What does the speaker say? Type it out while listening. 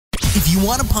If you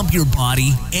want to pump your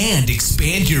body and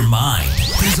expand your mind,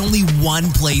 there's only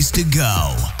one place to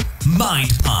go.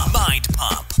 Mind Pump. Mind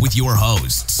Pump with your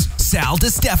hosts, Sal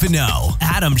DiStefano,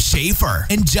 Adam Schaefer,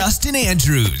 and Justin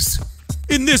Andrews.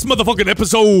 In this motherfucking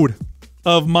episode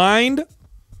of Mind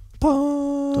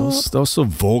Pump. That was so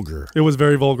vulgar. It was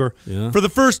very vulgar. Yeah. For the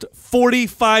first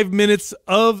 45 minutes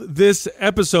of this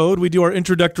episode, we do our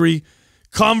introductory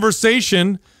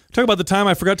conversation. Talk about the time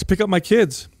I forgot to pick up my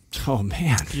kids. Oh,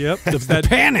 man. Yep. It's that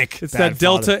panic. It's that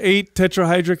Delta 8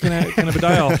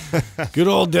 tetrahydrocannabidiol. Good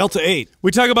old Delta 8.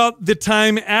 We talk about the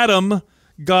time Adam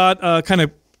got kind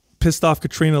of pissed off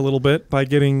Katrina a little bit by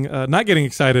getting not getting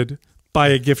excited by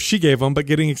a gift she gave him, but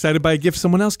getting excited by a gift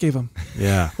someone else gave him.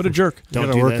 Yeah. What a jerk. You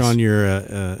gotta work on your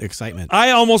excitement.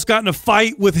 I almost got in a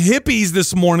fight with hippies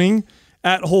this morning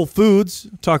at Whole Foods.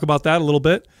 Talk about that a little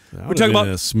bit. We talk about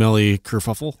a smelly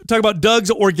kerfuffle. Talk about Doug's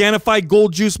Organifi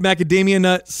Gold Juice Macadamia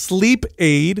Nut Sleep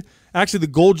Aid. Actually, the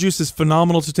gold juice is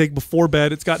phenomenal to take before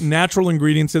bed. It's got natural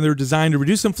ingredients in there designed to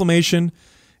reduce inflammation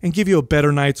and give you a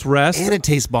better night's rest. And it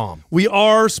tastes bomb. We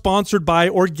are sponsored by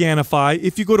Organifi.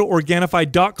 If you go to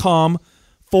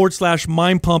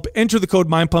Organifi.com/Mind Pump, enter the code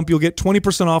Mind Pump, you'll get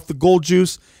 20% off the gold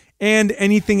juice and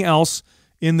anything else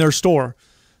in their store.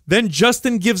 Then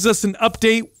Justin gives us an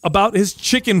update about his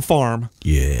chicken farm.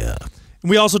 Yeah. And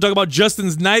we also talk about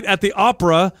Justin's night at the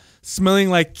opera, smelling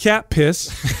like cat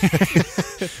piss.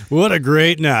 What a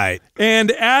great night.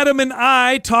 And Adam and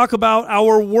I talk about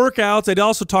our workouts. I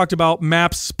also talked about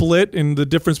Map Split and the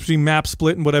difference between Map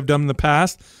Split and what I've done in the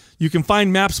past. You can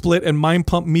find Map Split at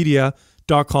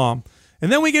mindpumpmedia.com.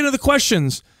 And then we get into the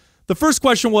questions. The first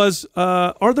question was,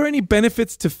 are there any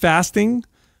benefits to fasting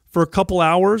for a couple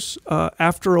hours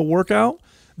after a workout?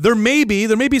 There may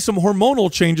be some hormonal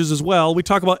changes as well. We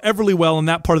talk about Everlywell in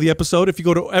that part of the episode. If you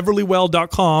go to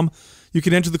everlywell.com, you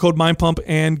can enter the code MindPump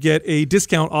and get a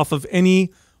discount off of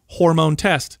any hormone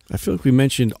test. I feel like we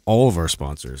mentioned all of our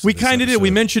sponsors. We kind of did.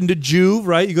 We mentioned Joovv,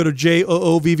 right? You go to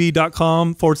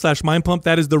joovv.com/MindPump.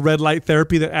 That is the red light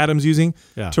therapy that Adam's using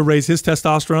to raise his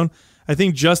testosterone. I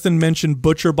think Justin mentioned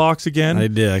ButcherBox again. I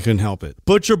did. I couldn't help it.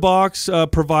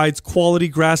 ButcherBox provides quality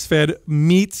grass-fed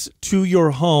meats to your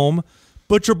home.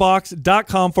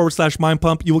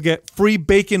 ButcherBox.com/MindPump. You will get free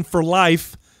bacon for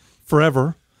life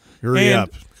forever. Hurry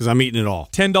up, because I'm eating it all.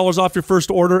 $10 off your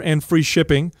first order and free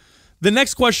shipping. The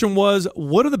next question was,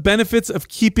 what are the benefits of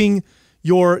keeping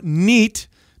your NEAT?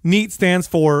 NEAT stands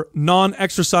for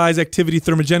non-exercise activity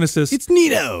thermogenesis. It's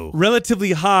neato.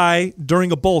 Relatively high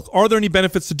during a bulk. Are there any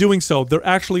benefits to doing so? There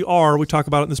actually are. We talk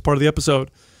about it in this part of the episode.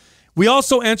 We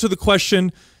also answer the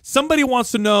question, somebody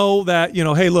wants to know that,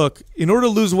 hey, look, in order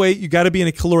to lose weight, you got to be in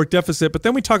a caloric deficit. But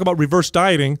then we talk about reverse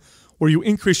dieting, where you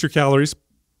increase your calories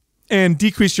and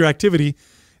decrease your activity.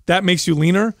 That makes you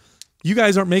leaner. You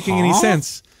guys aren't making any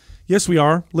sense. Yes, we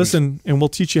are. Listen, and we'll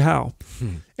teach you how.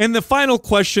 And the final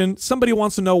question, somebody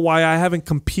wants to know why I haven't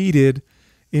competed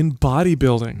in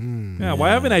bodybuilding. Why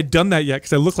haven't I done that yet?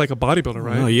 Because I look like a bodybuilder,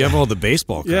 right? No, you have all the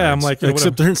baseball cards. Yeah, I'm like...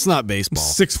 Except it's not baseball.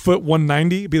 6 foot,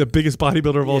 190. Be the biggest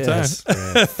bodybuilder of all time.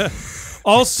 Right.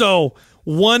 Also,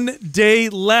 1 day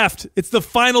left. It's the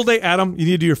final day. Adam, you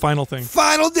need to do your final thing.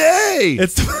 Final day!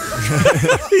 It's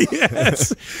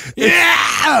yes.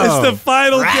 It's the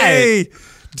final day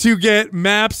to get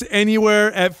Maps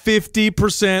Anywhere at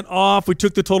 50% off. We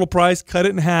took the total price, cut it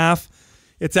in half.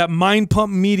 It's at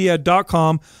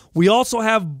mindpumpmedia.com. We also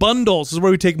have bundles. This is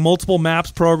where we take multiple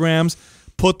Maps programs,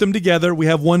 put them together. We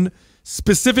have one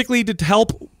specifically to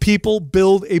help people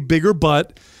build a bigger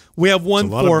butt. We have one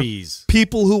for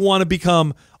people who want to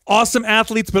become awesome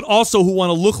athletes, but also who want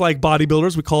to look like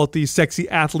bodybuilders. We call it the Sexy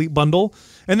Athlete Bundle.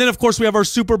 And then, of course, we have our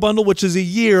Super Bundle, which is a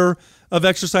year of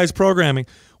exercise programming.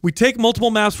 We take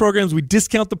multiple MAPS programs. We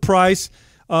discount the price.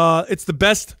 It's the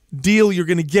best deal you're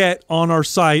going to get on our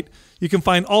site. You can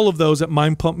find all of those at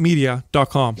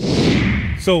mindpumpmedia.com.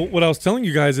 So what I was telling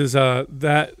you guys is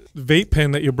that vape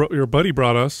pen that your buddy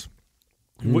brought us,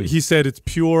 he said it's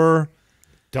pure...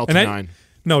 Delta 9.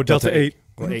 No, Delta 8.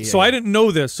 So I didn't know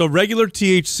this. So regular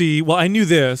THC, well, I knew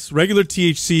this. Regular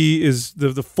THC is,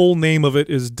 the full name of it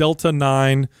is Delta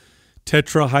 9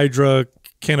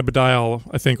 tetrahydrocannabidiol,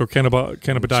 I think, or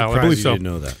cannabidiol. I believe so. You didn't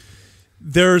know that.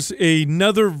 There's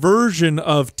another version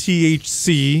of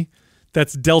THC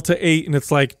that's Delta 8, and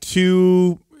it's like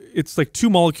two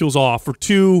molecules off, or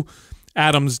two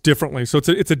atoms differently. So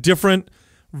it's a different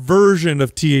version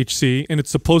of THC, and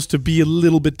it's supposed to be a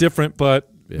little bit different,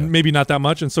 but maybe not that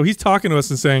much. And so he's talking to us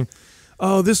and saying,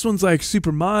 oh, this one's like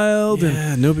super mild.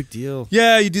 Yeah, no big deal.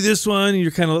 Yeah, you do this one, and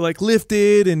you're kind of like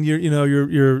lifted, and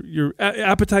your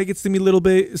appetite gets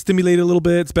stimulated a little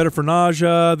bit. It's better for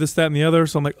nausea, this, that, and the other.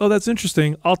 So I'm like, oh, that's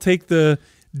interesting. I'll take the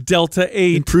Delta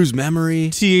 8 Improves memory.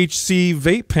 THC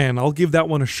vape pen. I'll give that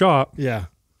one a shot. Yeah.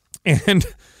 And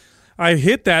I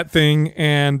hit that thing,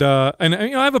 and I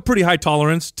have a pretty high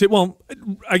tolerance.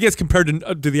 I guess compared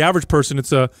to the average person,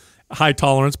 it's a high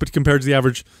tolerance, but compared to the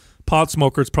average pot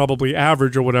smoker, it's probably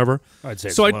average or whatever. I'd say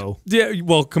it's low. Yeah,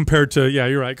 well, compared to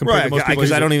you're right. Compared to most people,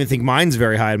 because I don't even think mine's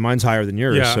very high. Mine's higher than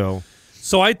yours. Yeah.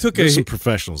 So I took There's some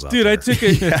professionals out dude. there. I took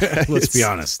a Let's be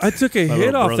honest. I took a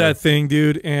hit off that thing,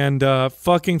 dude, and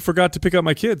fucking forgot to pick up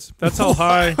my kids. That's how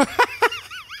high.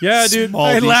 Yeah, dude.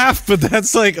 I laughed, but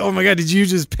that's like, oh my god, did you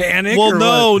just panic? Well,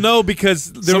 or no,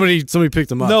 because somebody picked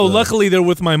them up. No, though. luckily they're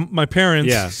with my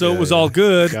parents, so it was all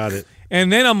good. Got it. And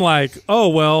then I'm like, oh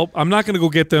well, I'm not going to go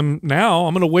get them now.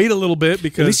 I'm going to wait a little bit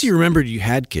because At least you remembered you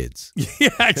had kids. Yeah,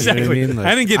 exactly. You know what I mean? Like,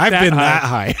 I didn't get I've that been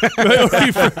high.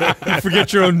 that high. You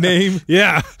forget your own name.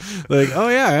 Yeah. Like, oh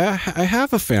yeah, I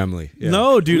have a family. Yeah.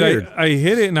 No, dude, Weird. I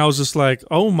hit it and I was just like,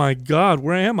 oh my god,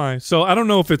 where am I? So I don't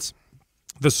know if it's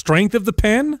the strength of the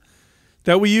pen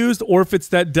that we used, or if it's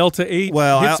that Delta 8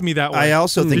 hits me that way. I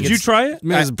also think Did you try it? I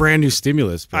mean, it's brand new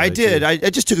stimulus. I did. I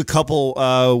just took a couple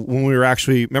when we were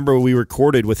actually, remember we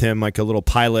recorded with him like a little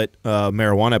pilot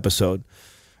marijuana episode,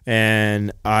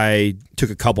 and I took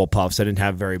a couple puffs. I didn't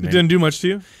have very many. It didn't do much to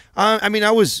you? I mean,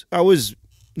 I was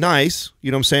nice,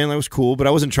 you know what I'm saying? That was cool, but I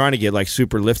wasn't trying to get like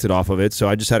super lifted off of it, so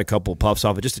I just had a couple puffs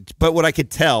off it. But what I could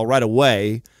tell right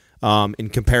away, in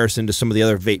comparison to some of the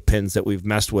other vape pens that we've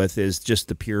messed with, is just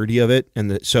the purity of it,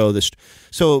 and so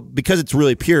because it's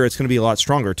really pure, it's going to be a lot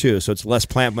stronger too. So it's less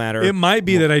plant matter. It might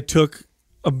be that I took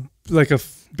a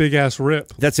big ass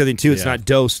rip, That's the other thing too. It's not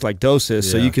dosed like doses,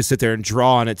 so you could sit there and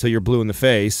draw on it till you're blue in the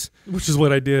face, which is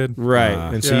what I did.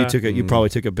 right? And so you probably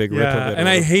took a big rip of it. And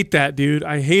I hate that, dude.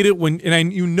 I hate it when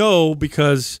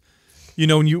because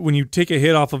when you take a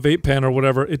hit off a vape pen or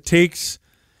whatever, it takes.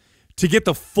 To get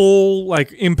the full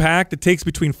like impact, it takes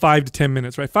between 5 to 10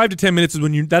 minutes, right? 5 to 10 minutes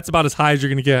is that's about as high as you're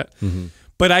going to get. Mm-hmm.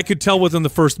 But I could tell within the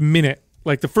first minute,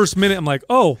 I'm like,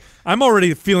 oh, I'm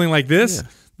already feeling like this. Yeah.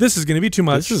 This is going to be too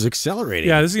much. This is accelerating.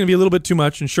 Yeah, this is going to be a little bit too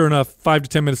much. And sure enough, 5 to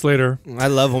 10 minutes later, I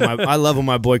love when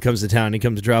my boy comes to town. He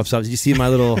comes to drop off. You see my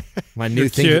new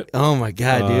thing? Kit. Oh my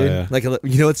god, dude! Yeah. Like,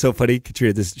 you know what's so funny?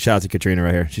 Katrina, shout out to Katrina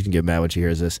right here. She can get mad when she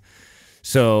hears this.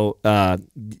 So,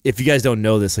 if you guys don't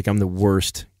know this, like, I'm the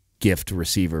worst gift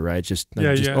receiver, right?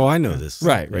 Oh, I know this.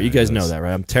 Right. Yeah, You guys know that,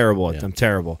 right? I'm terrible. I'm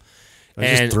terrible.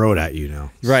 I just throw it at you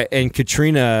now. Right. And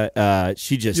Katrina,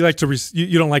 she just you like to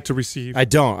you don't like to receive. I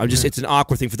don't. I'm just. It's an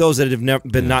awkward thing for those that have never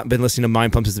been not been listening to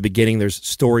Mind Pumps at the beginning. There's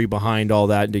story behind all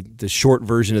that. The short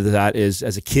version of that is,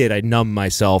 as a kid, I numbed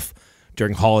myself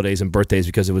during holidays and birthdays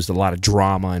because there was a lot of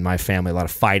drama in my family, a lot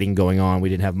of fighting going on. We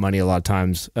didn't have money a lot of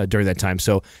times during that time.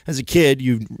 So as a kid,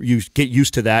 you get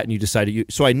used to that and you decide to.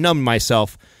 So I numbed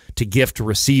myself to gift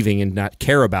receiving and not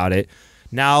care about it.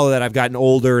 Now that I've gotten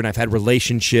older and I've had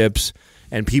relationships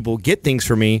and people get things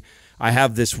for me, I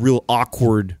have this real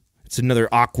awkward. It's another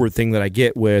awkward thing that I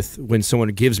get with when someone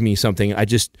gives me something. I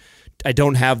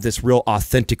don't have this real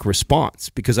authentic response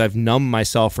because I've numbed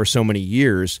myself for so many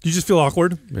years. You just feel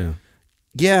awkward? Yeah.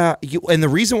 Yeah, and the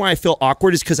reason why I feel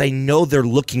awkward is because I know they're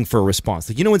looking for a response.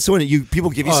 Like, when people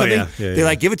give you something, they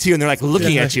like give it to you and they're like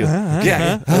looking at you.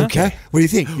 Okay. What do you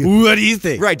think? What do you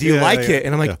think? Right? Do you like it?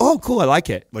 And I'm like, oh, cool, I like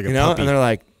it. Like you a know? puppy. And they're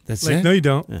like, that's it. No, you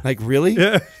don't. Like, really?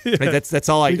 Yeah. Like, that's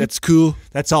all I. That's cool.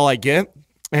 That's all I get.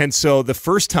 And so the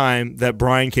first time that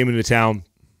Brian came into town,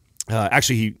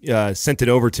 actually he sent it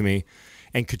over to me,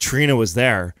 and Katrina was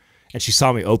there, and she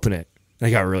saw me open it, and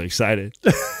I got really excited.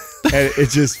 And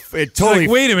it totally. Like,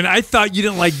 wait a minute! I thought you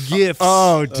didn't like gifts.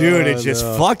 Oh, dude, it just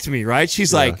fucked me, right?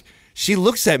 She's like, she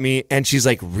looks at me and she's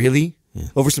like, really? Yeah.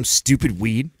 Over some stupid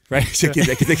weed, right?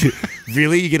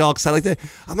 Really? You get all excited like that?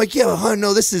 I'm like, yeah, well,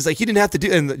 no, this is like, you didn't have to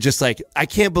do, and just like, I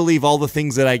can't believe all the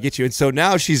things that I get you. And so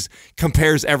now she's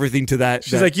compares everything to that.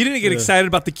 She's like, you didn't get excited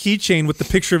about the keychain with the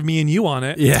picture of me and you on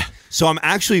it. Yeah. So I'm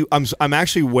actually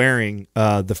wearing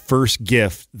the first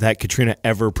gift that Katrina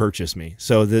ever purchased me.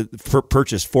 So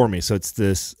purchased for me. So it's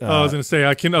this. I was gonna say I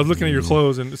was looking at your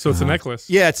clothes, and so it's a necklace.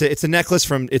 Yeah, it's a necklace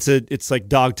from it's like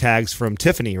dog tags from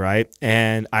Tiffany, right?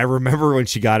 And I remember when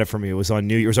she got it for me. It was on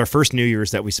New Year's. It was our first New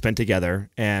Year's that we spent together,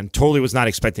 and totally was not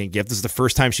expecting a gift. This is the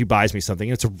first time she buys me something,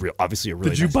 and it's obviously a really.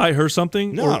 Did you buy her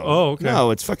something? No. Okay.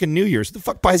 No, it's fucking New Year's. Who the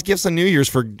fuck buys gifts on New Year's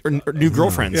for new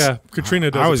girlfriends? Yeah,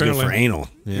 Katrina does. I was good apparently. for anal.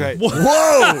 Yeah. Right.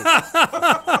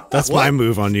 Whoa! That's my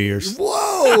move on New Year's.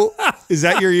 Whoa! Is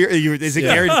that your year? Is it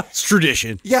Gary? It's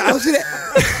tradition. Yeah, I was gonna.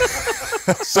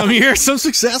 Some years I'm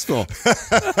successful.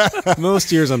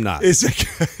 Most years I'm not. Is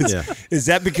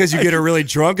that because you get her really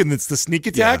drunk and it's the sneak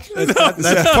attack? Yeah.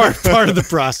 That's part of the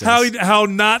process. How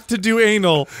not to do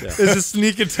anal is a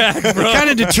sneak attack, bro. It kind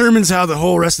of determines how the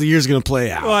whole rest of the year is going to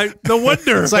play out. Like, no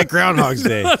wonder. It's like Groundhog's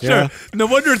Day. Sure. No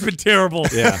wonder it's been terrible.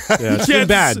 Yeah. It's been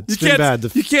bad. It's been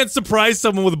bad. You can't surprise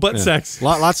someone with butt sex.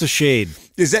 Lots of shade.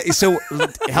 Is that so?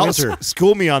 Help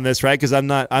school me on this, right? Because I'm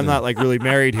not like really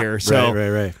married here. So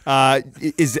right.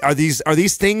 Are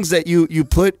these things that you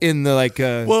put in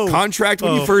the contract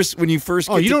when you first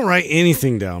Oh, you don't write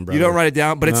anything down, bro. You don't write it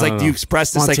down, but it's do you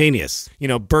express this spontaneous?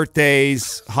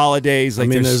 Birthdays, holidays. Like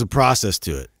there's a process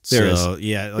to it. There is.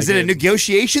 Yeah. Is it a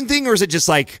negotiation thing, or is it just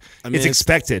it's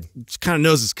expected? It kind of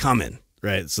knows it's coming,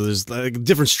 right? So there's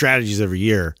different strategies every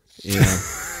year.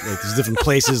 There's different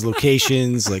places,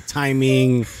 locations,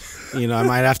 timing. I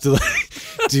might have to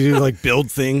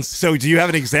build things. So do you have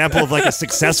an example of a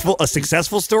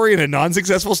successful story and a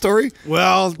non-successful story?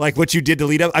 Well, what you did to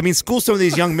lead up. I mean, school some of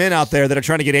these young men out there that are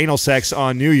trying to get anal sex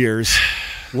on New Year's.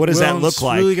 What does that look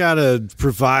like? You really got to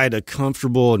provide a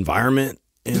comfortable environment,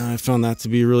 and I found that to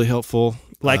be really helpful.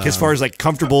 As far as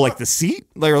comfortable, the seat,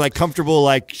 or comfortable,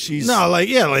 she's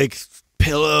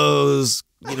pillows,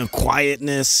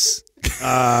 quietness.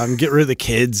 Get rid of the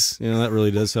kids. That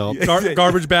really does help.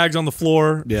 Garbage bags on the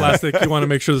floor, plastic. You want to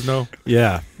make sure there's no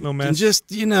mess. And just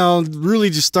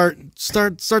really just start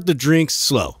the drinks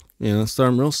slow. Start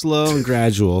them real slow and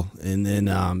gradual, and then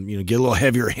get a little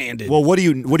heavier handed. Well, what do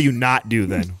you not do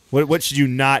then? What should you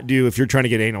not do if you're trying to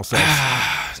get anal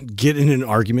sex? Get in an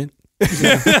argument.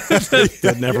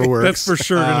 That never works. That's for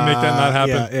sure going to make that not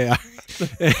happen. Yeah.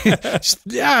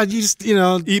 You just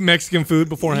eat Mexican food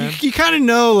beforehand. You kind of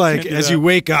know as you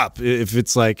wake up if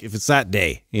it's that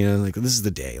day, this is the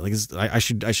day, I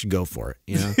should go for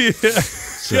it,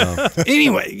 So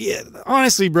anyway,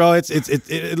 honestly, bro, it's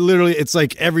literally it's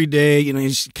every day, you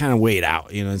just kind of wait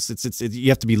out, you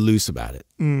have to be loose about it.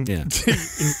 Yeah.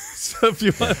 So if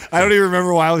you want, I don't even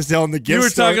remember why I was telling the gift. You were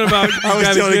story. talking about I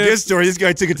was telling the gift story. This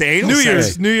guy took it to anal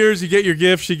sex. New Year's, you get your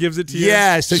gift. She gives it to you.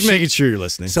 Yeah, so just making sure you're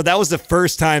listening. So that was the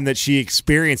first time that she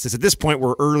experienced this. At this point,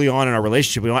 we're early on in our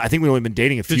relationship. I think we've only been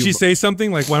dating a few. Did she say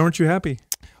something why weren't you happy?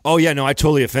 Oh yeah, no, I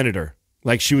totally offended her.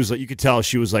 She was you could tell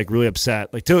she was really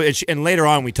upset. And later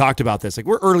on we talked about this.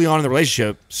 We're early on in the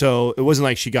relationship, so it wasn't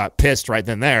like she got pissed right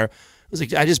then there. I was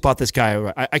I just bought this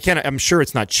guy. I can't. I'm sure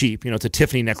it's not cheap. It's a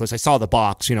Tiffany necklace. I saw the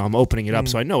box. I'm opening it up,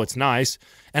 so I know it's nice,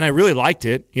 and I really liked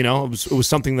it. It was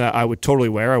something that I would totally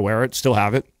wear. I wear it, still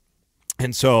have it,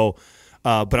 and so.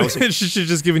 But I was she's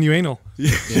just giving you anal.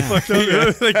 Yeah.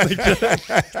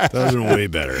 That was way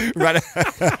better. Right.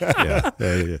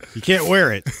 Yeah. You can't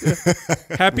wear it.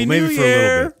 Happy New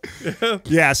Year. For a little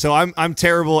bit. Yeah. So I'm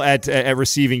terrible at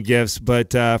receiving gifts,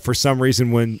 but for some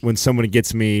reason when someone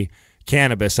gets me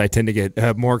cannabis, I tend to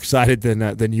get more excited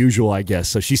than usual, I guess.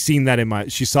 So she's seen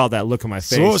that she saw that look on my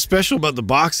face. So what was special about the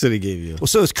box that he gave you? Well,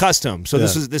 so it's custom. So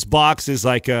this box is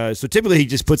so typically he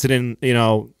just puts it in,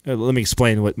 let me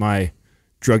explain what my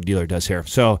drug dealer does here.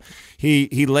 So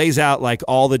he lays out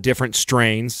all the different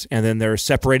strains, and then they're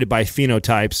separated by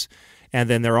phenotypes, and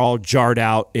then they're all jarred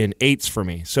out in eighths for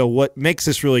me. So what makes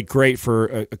this really great for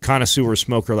a connoisseur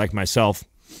smoker like myself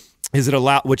is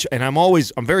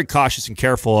I'm very cautious and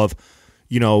careful of,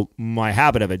 my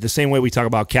habit of it. The same way we talk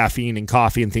about caffeine and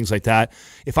coffee and things like that.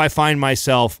 If I find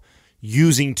myself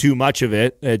using too much of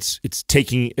it, it's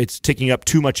taking up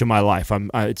too much of my life.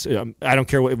 I don't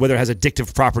care whether it has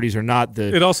addictive properties or not.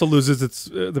 It also loses its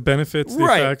the benefits, the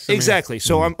effects. Exactly.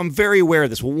 So I'm very aware of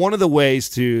this. Well, one of the ways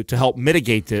to help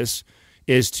mitigate this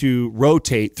is to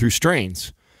rotate through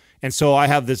strains. And so I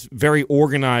have this very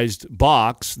organized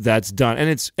box that's done,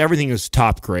 and everything is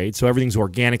top grade. So everything's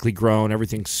organically grown,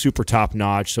 everything's super top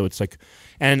notch. So it's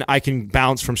and I can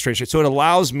bounce from strain to strain. So it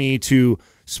allows me to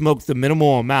smoke the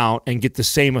minimal amount and get the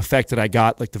same effect that I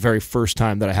got the very first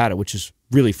time that I had it, which is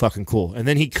really fucking cool. And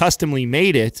then he customly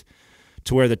made it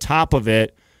to where the top of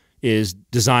it is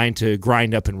designed to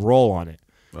grind up and roll on it,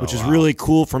 which is really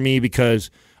cool for me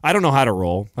because I don't know how to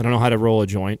roll. I don't know how to roll a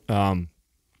joint.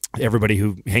 Everybody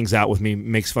who hangs out with me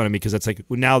makes fun of me because that's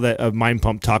now that Mind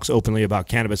Pump talks openly about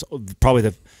cannabis, probably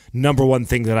the number one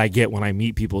thing that I get when I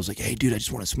meet people is hey, dude, I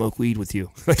just want to smoke weed with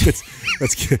you.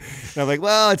 That's good. And I'm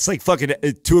well, it's fucking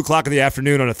 2:00 in the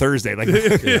afternoon on a Thursday.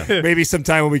 Maybe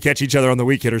sometime when we catch each other on the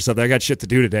weekend or something. I got shit to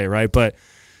do today, right? But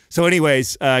so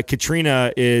anyways,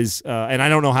 Katrina is, and I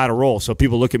don't know how to roll. So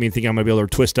people look at me and think I'm going to be able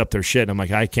to twist up their shit. And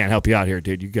I'm I can't help you out here,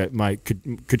 dude. You got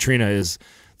Katrina is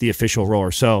the official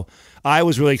roller. So I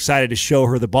was really excited to show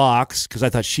her the box because I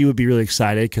thought she would be really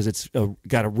excited because it's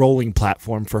got a rolling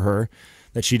platform for her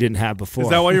that she didn't have before. Is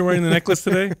that why you're wearing the necklace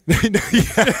today? Were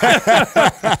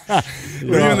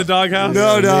you in the doghouse?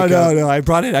 No. I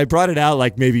brought it out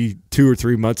like maybe 2 or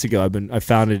 3 months ago. I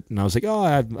found it and I was like, oh,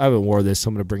 I haven't wore this, so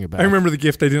I'm gonna bring it back. I remember the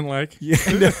gift I didn't like. Yeah,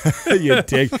 you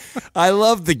dick. I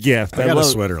love the gift. I got a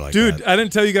sweater like that. Dude, that. I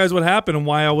didn't tell you guys what happened and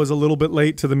why I was a little bit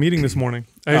late to the meeting this morning.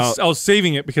 I was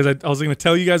saving it because I was going to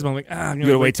tell you guys, but I'm like, I'm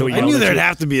going to wait till we. I knew there'd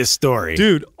have to be a story.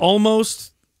 Dude,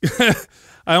 almost.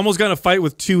 I almost got in a fight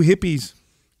with 2 hippies.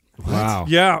 Wow.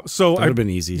 Yeah. So that would have been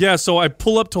easy. Yeah. So I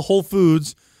pull up to Whole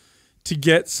Foods to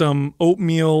get some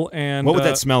oatmeal and. What would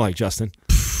that smell like, Justin?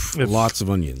 Lots of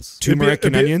onions. Turmeric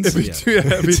and onions? It's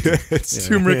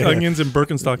turmeric, onions, and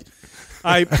Birkenstock.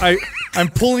 I'm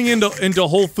pulling into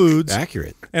Whole Foods.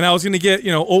 Accurate. And I was going to get,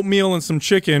 oatmeal and some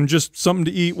chicken, just something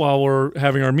to eat while we're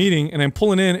having our meeting. And I'm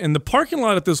pulling in, and the parking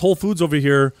lot at this Whole Foods over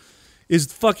here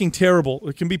is fucking terrible.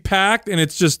 It can be packed, and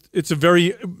it's a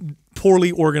very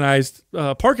poorly organized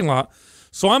parking lot.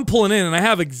 So I'm pulling in, and I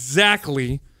have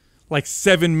exactly like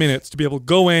 7 minutes to be able to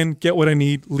go in, get what I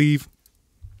need, leave,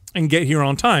 and get here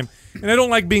on time. And I don't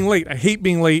like being late. I hate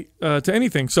being late to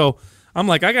anything. So I'm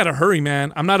like, I got to hurry,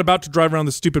 man. I'm not about to drive around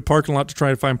the stupid parking lot to try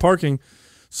to find parking.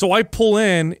 So I pull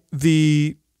in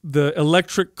the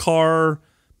electric car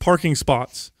parking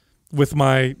spots with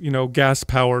my,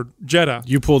 gas-powered Jetta.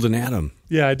 You pulled an Atom.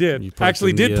 Yeah, I did.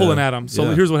 Actually did pull an Atom.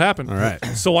 So here's what happened. All right.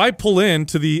 So I pull in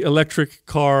to the electric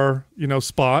car,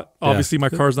 spot. Obviously, my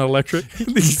car's not electric.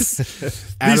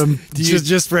 Adam,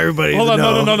 just for everybody hold to on,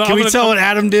 know. No. Can we tell what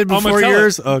Adam did before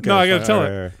yours? Okay. No, I got to tell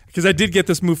it. Because I did get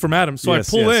this move from Adam. So I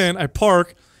pull in, I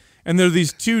park, and there are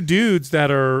these 2 dudes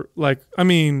that are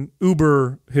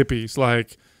uber hippies,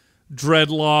 like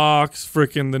dreadlocks,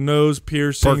 freaking the nose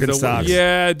piercings. Birkenstocks.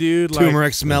 Yeah, dude.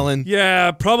 Turmeric smelling.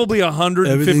 Yeah, probably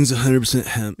 150. Everything's 100%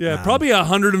 hemp. Yeah, probably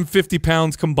 150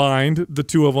 pounds combined, the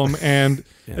 2 of them, and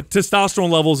testosterone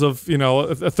levels of,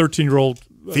 a 13-year-old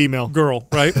female girl,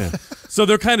 right? Yeah. So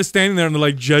they're kind of standing there and they're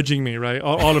like judging me, right?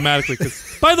 Automatically.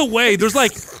 By the way, there's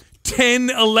like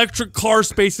 10 electric car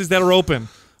spaces that are open.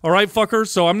 All right, fucker.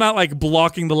 So I'm not like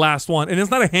blocking the last one, and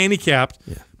it's not a handicapped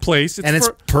place. It's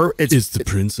the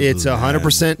principle. It's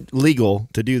 100% legal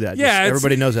to do that. Yeah,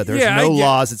 everybody knows that. There's no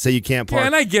laws that say you can't park. Yeah,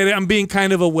 and I get it. I'm being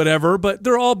kind of a whatever, but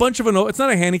they're all a bunch of it's not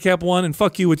a handicap one, and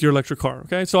fuck you with your electric car.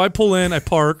 Okay, so I pull in, I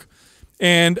park,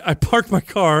 and I park my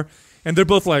car, and they're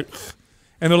both like,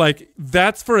 and they're like,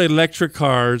 that's for electric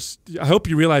cars. I hope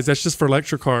you realize that's just for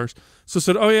electric cars. So I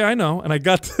said, oh yeah, I know, and I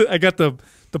got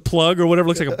the plug or whatever,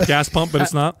 looks like a gas pump, but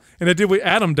it's not. And I did what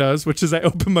Adam does, which is I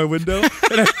open my window and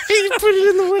I just put it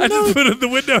in the window. I just put it in the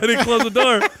window and then close the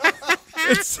door. And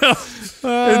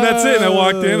that's it. And I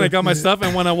walked in, I got my stuff,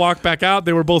 and when I walked back out,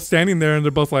 they were both standing there, and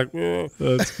they're both like, whoa.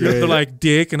 That's great. They're like,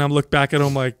 dick, and I'm looked back at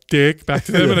them like, dick, back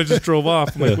to them, and I just drove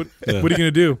off. I'm like, what are you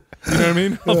gonna do? You know what I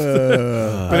mean?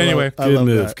 But anyway, good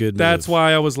move. That's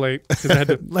why I was late, because I had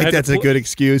to. That's a good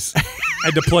excuse. I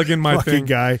had to plug in my thing,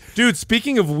 guy. Dude,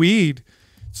 speaking of weed.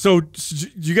 So do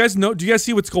you guys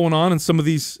see what's going on in some of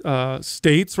these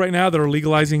states right now that are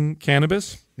legalizing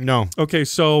cannabis? No. Okay,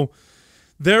 so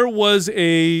there was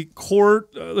a court,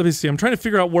 let me see, I'm trying to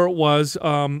figure out where it was.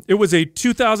 It was in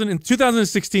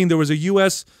 2016, there was a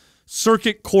U.S.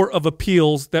 Circuit Court of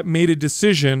Appeals that made a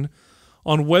decision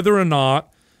on whether or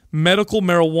not medical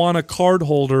marijuana card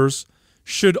holders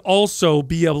should also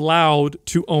be allowed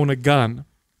to own a gun.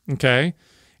 Okay?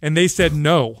 And they said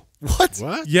no. What?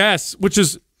 Yes, which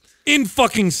is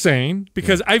fucking sane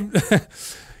because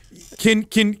Can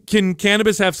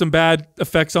cannabis have some bad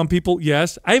effects on people?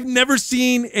 Yes. I've never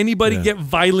seen anybody get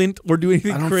violent or do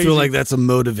anything crazy. I don't feel like that's a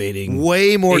motivating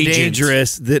way more agent.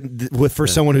 dangerous for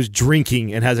someone who's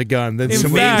drinking and has a gun than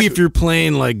maybe if you're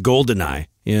playing like GoldenEye.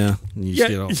 Yeah.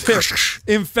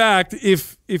 In fact,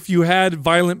 if you had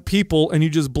violent people and you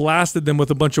just blasted them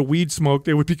with a bunch of weed smoke,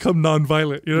 they would become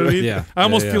nonviolent. You know what I mean? Yeah. I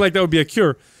almost feel like that would be a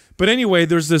cure. But anyway,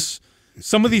 there's this.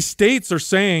 Some of these states are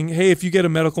saying, hey, if you get a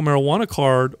medical marijuana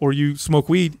card or you smoke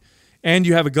weed and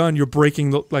you have a gun, you're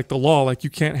breaking the law. Like you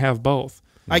can't have both.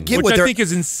 I get which I think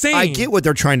is insane. I get what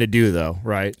they're trying to do, though,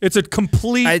 right? It's a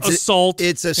complete assault.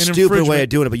 It's a stupid way of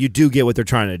doing it, but you do get what they're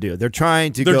trying to do. They're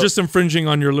just infringing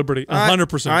on your liberty,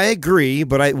 100%. I agree,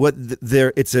 but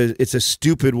it's a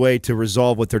stupid way to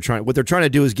resolve what they're trying. What they're trying to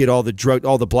do is get all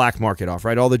the black market off,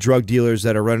 right? All the drug dealers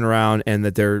that are running around and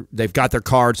that they've got their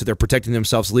cards, so they're protecting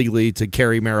themselves legally to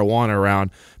carry marijuana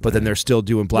around, but then they're still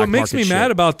doing black market shit. What makes me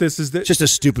mad about this is that it's just a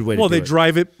stupid way. to do they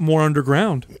drive it more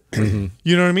underground. Mm-hmm.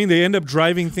 You know what I mean? They end up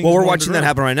driving driving things. Well, we're more watching that underground.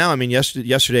 happen right now. I mean,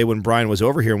 yesterday when Brian was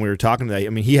over here and we were talking to that, I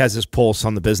mean, he has his pulse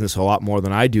on the business a lot more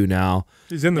than I do now.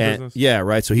 He's in the business. Yeah,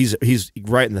 right. So he's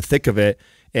right in the thick of it.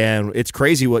 And it's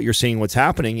crazy what you're seeing. What's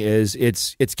happening is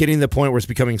it's getting to the point where it's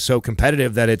becoming so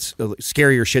competitive that it's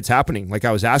scarier shit's happening. Like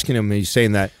I was asking him, and he's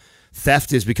saying that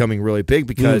theft is becoming really big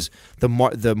because the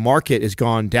market has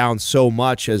gone down so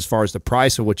much as far as the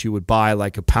price of what you would buy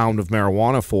like a pound of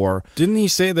marijuana for. Didn't he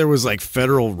say there was like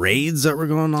federal raids that were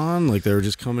going on? Like they were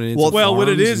just coming in. Well, what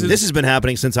it is this has been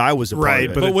happening since I was a part right,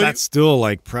 of it. but that's still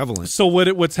like prevalent. So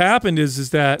what's happened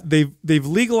is that they've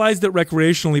legalized it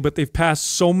recreationally, but they've passed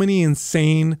so many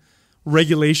insane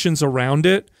regulations around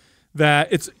it that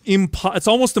it's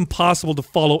almost impossible to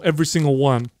follow every single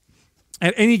one.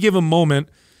 At any given moment,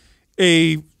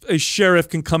 a sheriff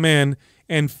can come in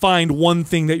and find one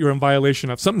thing that you're in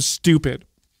violation of, something stupid.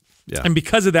 Yeah. And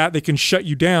because of that, they can shut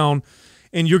you down.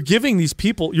 And you're giving these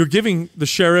people, you're giving the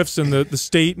sheriffs and the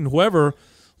state and whoever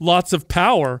lots of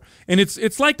power. And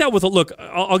it's like that with look,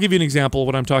 I'll give you an example of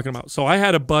what I'm talking about. So I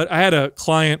had a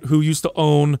client who used to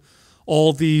own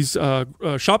all these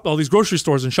grocery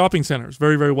stores and shopping centers,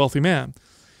 very, very wealthy man.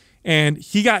 And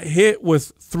he got hit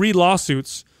with 3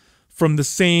 lawsuits from the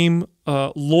same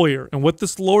lawyer. And what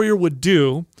this lawyer would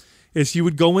do is he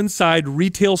would go inside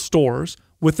retail stores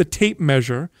with a tape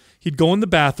measure. He'd go in the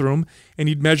bathroom and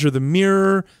he'd measure the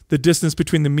mirror, the distance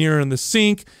between the mirror and the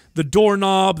sink, the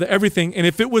doorknob, everything. And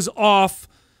if it was off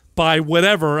by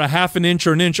whatever, a half an inch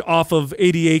or an inch off of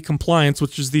ADA compliance,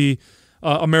 which is the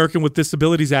American with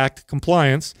Disabilities Act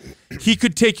compliance, he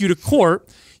could take you to court.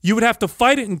 You would have to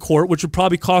fight it in court, which would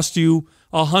probably cost you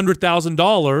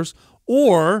 $100,000,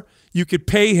 or you could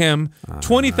pay him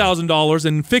 $20,000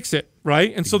 and fix it,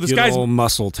 right? And so this guy's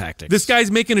muscle tactics. This guy's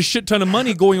making a shit ton of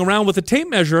money going around with a tape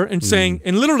measure and saying,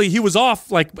 and literally he was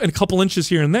off like a couple inches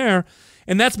here and there,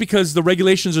 and that's because the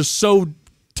regulations are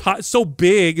so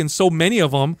big and so many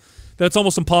of them that it's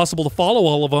almost impossible to follow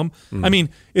all of them. I mean,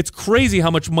 it's crazy how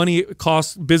much money it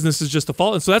costs businesses just to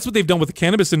follow. And so that's what they've done with the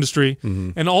cannabis industry,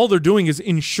 and all they're doing is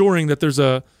ensuring that there's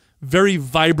a very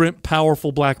vibrant,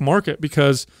 powerful black market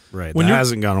because right, when that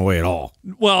hasn't gone away at all.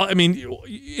 Well, I mean,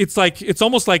 it's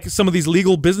almost like some of these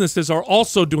legal businesses are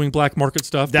also doing black market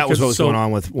stuff. That was what was going on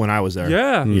with when I was there.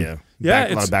 Yeah, yeah,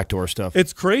 a lot of backdoor stuff.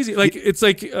 It's crazy. Like it's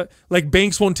like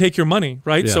banks won't take your money,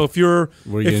 right? Yeah. So what are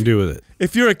you going to do with it?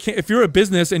 If you're a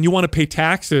business and you want to pay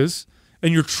taxes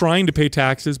and you're trying to pay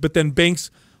taxes, but then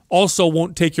banks also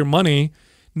won't take your money,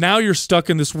 now you're stuck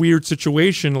in this weird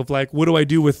situation of like, what do I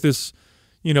do with this?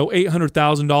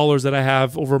 $800,000 that I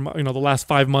have over the last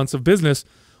 5 months of business.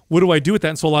 What do I do with that?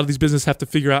 And so a lot of these businesses have to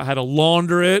figure out how to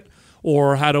launder it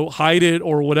or how to hide it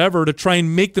or whatever to try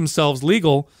and make themselves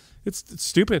legal. It's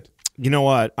stupid. You know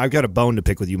what? I've got a bone to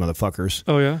pick with you motherfuckers.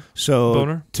 Oh, yeah? So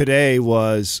Boner? Today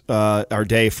was our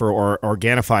day for our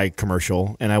Organifi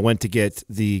commercial, and I went to get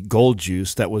the gold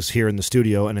juice that was here in the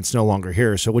studio, and it's no longer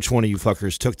here. So which one of you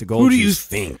fuckers took the gold Who juice?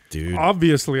 do you think, dude?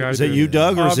 Obviously, Is it you,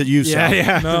 Doug, or is it you, Sal?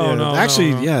 Yeah. No.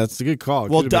 Actually, no. yeah, it's a good call.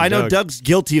 Well, I know Doug's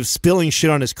guilty of spilling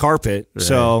shit on his carpet. Right.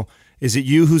 So is it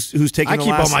you who's taking the last?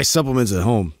 I keep all my supplements at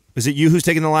home. Is it you who's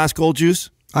taking the last gold juice?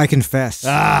 I confess.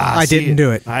 I didn't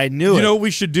do it. I knew it. You know what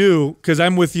we should do? Because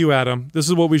I'm with you, Adam. This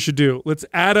is what we should do. Let's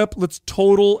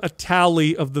total a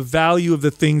tally of the value of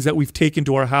the things that we've taken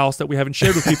to our house that we haven't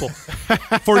shared with people.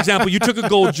 For example, you took a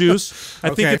gold juice.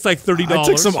 I think it's like $30. I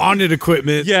took some on-it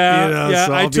equipment. Yeah,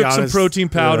 so I took some protein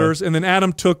powders, Yeah. and then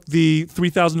Adam took the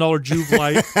 $3,000 Juve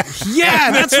Light.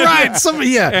 Yeah, that's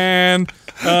right. And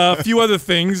a few other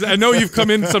things. I know you've come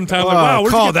in sometime like, wow,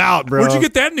 called out, bro. Where'd you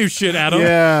get that new shit, Adam?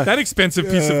 Yeah. That expensive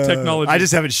piece of technology. I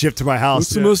just have it shipped to my house. What's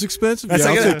the most expensive? That's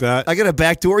I'll take that. I got a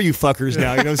backdoor you fuckers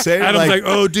now. You know what I'm saying? Adam's like,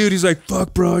 oh, dude. He's like,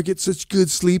 fuck, bro. I get such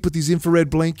good sleep with these infrared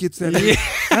blankets. How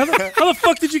the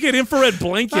fuck did you get infrared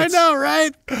blankets? I know,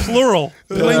 right? Plural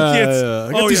blankets.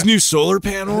 I got these new solar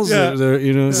panels. Yeah.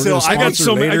 So I got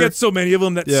so many of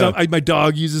them that my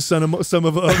dog uses some of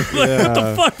them. Like, what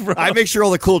the fuck, bro? I make sure all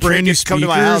the cool Brand new trinkets come to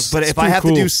my house, but speakers. if I have to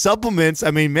Cool. do supplements,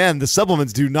 I mean, man, the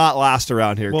supplements do not last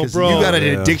around here because Well, bro. you got an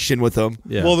addiction with them.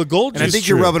 Yeah. Well, the gold juice. And I think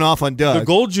you're rubbing off on Doug. The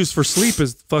gold juice for sleep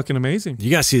is fucking amazing.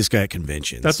 You gotta see this guy at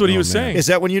conventions. That's what he was saying. Is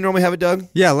that when you normally have it, Doug?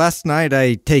 Yeah, last night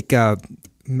I take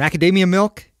macadamia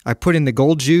milk. I put in the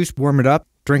gold juice, warm it up,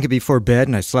 drink it before bed,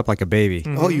 and I slept like a baby.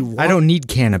 Oh, you? I don't need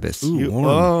cannabis.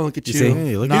 Oh, look at you. see?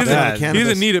 Hey, look Not at He that. doesn't, he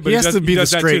doesn't need it, but He has does, to be he the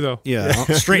does that straight, too,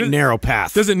 though. straight and narrow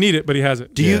path. Doesn't need it, but he has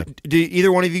it. Do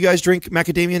either one of you guys drink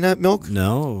macadamia nut milk?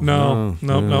 No.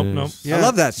 Yeah. I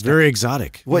love that It's stuff. very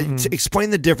exotic. What?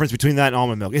 Explain the difference between that and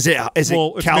almond milk. Is it Well,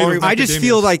 it's calorie? made of I just macadamia.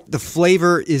 feel like the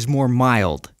flavor is more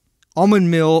mild.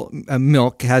 almond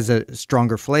milk has a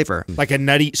stronger flavor. Like a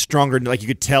nutty, stronger, like you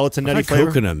could tell it's a nutty like flavor.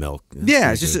 coconut milk.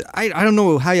 Yeah, it's just I don't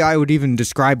know how I would even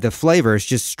describe the flavor. It's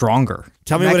just stronger.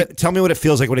 Tell me what it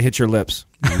feels like when it hits your lips.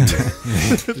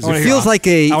 It feels like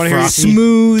a Can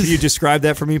smooth you describe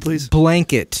that for me, please?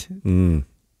 blanket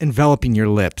enveloping your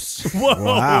lips. Whoa.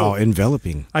 Wow,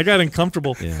 enveloping. I got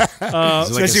uncomfortable. Yeah.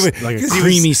 Especially like a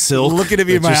creamy silk. looking at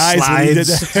me in my that just eyes when he did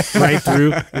slides right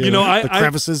through. You know, the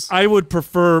crevices. I would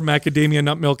prefer macadamia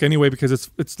nut milk anyway because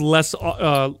it's less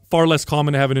far less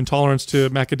common to have an intolerance to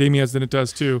macadamias than it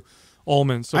does to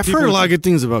almonds. So I've heard a lot of good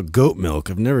things about goat milk.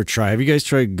 I've never tried. Have you guys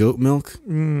tried goat milk?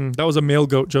 That was a male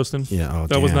goat, Justin. Yeah. Oh,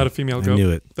 that was damn. not a female goat. I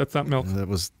knew it. That's not milk. That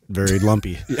was very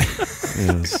lumpy.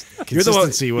 You're the one.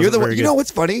 Consistency You're the wasn't one. very You know good.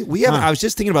 what's funny? We have. I was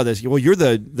just thinking about this. Well, you're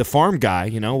the farm guy.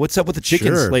 You know what's up with the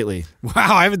chickens Sure. lately? Wow,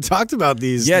 I haven't talked about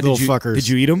these little fuckers. Did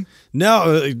you eat them?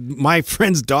 No, my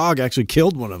friend's dog actually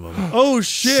killed one of them. Oh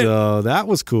shit! So that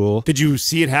was cool. Did you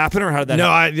see it happen, or how did that? No,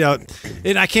 happen?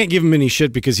 and I can't give him any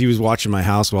shit because he was watching my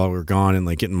house while we were gone and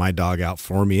like getting my dog out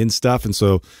for me and stuff. And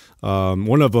so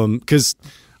one of them, because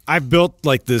I built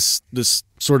like this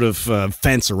sort of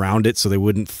fence around it so they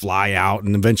wouldn't fly out,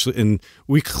 and eventually, and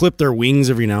we clip their wings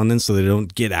every now and then so they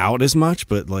don't get out as much.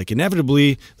 But like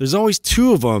inevitably, there's always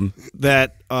two of them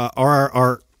that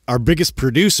are our biggest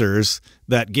producers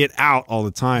that get out all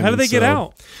the time. How do they get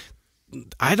out?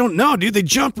 I don't know, dude. They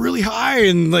jump really high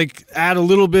and like add a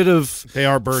little bit of They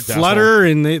are bird flutter,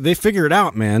 and they figure it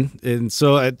out, man. And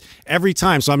so every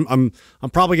time, so I'm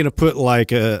probably gonna put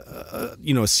like a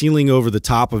ceiling over the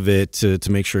top of it to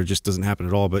make sure it just doesn't happen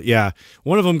at all. But yeah,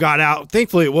 one of them got out.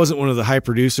 Thankfully, it wasn't one of the high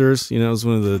producers. You know, it was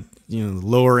one of the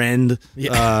lower end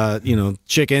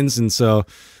chickens, and so.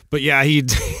 But yeah, he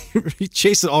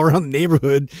chased it all around the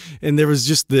neighborhood, and there was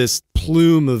just this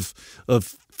plume of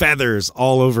feathers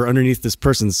all over underneath this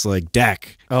person's like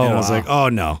deck. Oh, and I was like, oh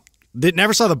no.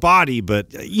 Never saw the body,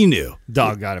 but you knew.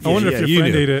 Dog got it. I wonder if your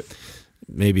friend ate it.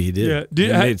 Maybe he did.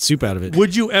 Yeah. He made soup out of it.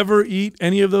 Would you ever eat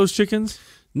any of those chickens?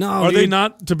 No. Are they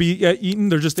not to be eaten?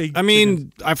 They're just I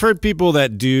mean, I've heard people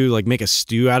that do like make a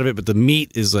stew out of it, but the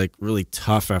meat is like really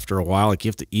tough after a while. Like you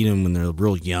have to eat them when they're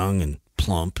real young and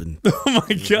plump, and oh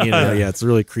my god, yeah, it's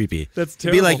really creepy. That's It'd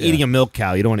terrible. be like eating a milk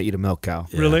cow. You don't want to eat a milk cow.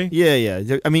 Really?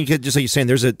 Yeah. I mean, just like you're saying,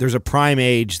 there's a prime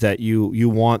age that you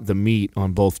want the meat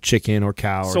on both chicken or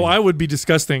cow. So I would be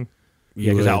disgusting.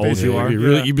 Yeah, because how old you are.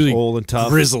 You'd be old and tough,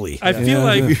 grizzly. I feel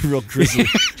like real grizzly.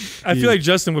 I feel like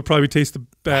Justin would probably taste the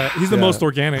best. He's the most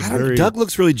organic. Doug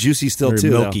looks really juicy still very too.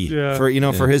 milky. Though.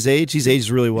 Yeah. For his age, he's aged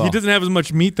really well. He doesn't have as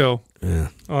much meat though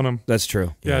on him. That's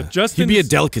true. Yeah, He'd Justin's be a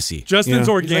delicacy. Justin's He's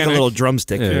organic. like a little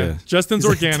drumstick. Yeah. Justin's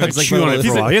organic. Doug's like Chew on it he's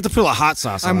for a while. a, You have to put a hot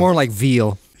sauce on I'm it. more like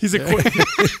veal. he's a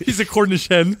he's a Cornish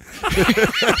hen.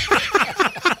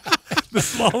 The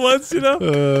small ones, you know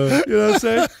what I'm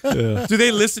saying? Yeah. Do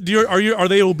they listen? Are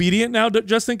they obedient now,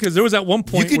 Justin? Because there was at one You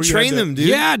point could where train them, dude.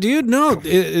 Yeah, dude. No,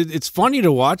 it's funny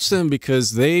to watch them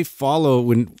because they follow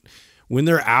when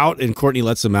they're out and Courtney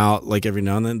lets them out like every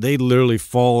now and then. They literally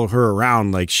follow her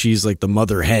around like she's like the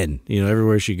mother hen,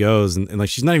 everywhere she goes, and like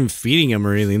she's not even feeding them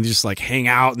or anything. They just like hang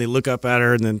out and they look up at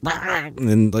her, and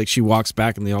then like she walks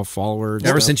back and they all follow her.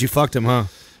 Ever since you fucked him, huh?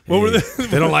 What were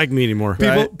they don't like me anymore.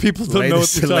 People don't know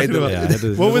what you're talking about. Yeah, I had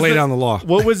to What was lay the- down the law.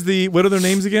 What are their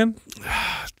names again?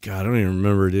 God, I don't even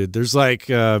remember, dude. There's like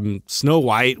Snow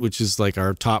White, which is like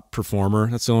our top performer.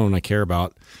 That's the only one I care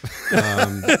about.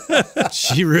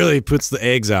 She really puts the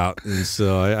eggs out, and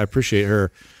so I appreciate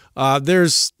her.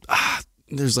 There's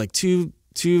like two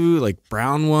like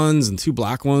brown ones and two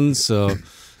black ones. So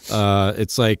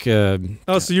it's like so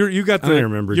you got I don't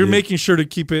remember, you're dude. making sure to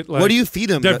keep it. Like, What do you feed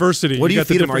them? Diversity. What do you got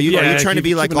the feed them? Are you different- trying to be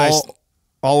keep like it nice.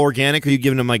 all organic? Or are you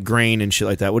giving them like grain and shit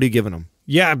like that? What are you giving them?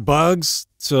 yeah, bugs.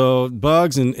 So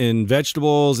bugs and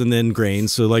vegetables and then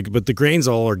grains. So like, but the grains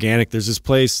all organic. There's this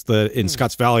place that in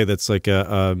Scotts Valley that's like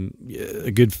a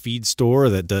good feed store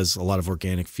that does a lot of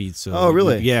organic feed. So Oh,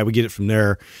 really? Yeah, we get it from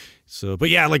there. So, but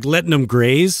yeah, like letting them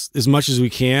graze as much as we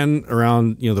can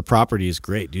around, the property is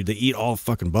great, dude. They eat all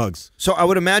fucking bugs. So I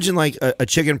would imagine like a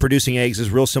chicken producing eggs is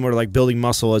real similar to like building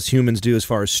muscle as humans do as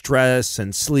far as stress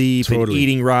and sleep and Totally.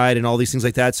 eating right and all these things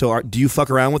like that. So do you fuck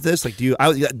around with this? Like,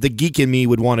 the geek in me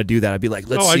would want to do that. I'd be like,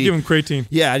 let's see. I'd give him creatine.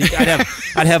 Yeah,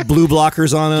 I'd have blue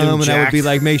blockers on them, and I would be jacked.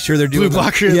 like, make sure they're Blue doing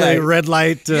blocker, like red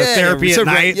light therapy some,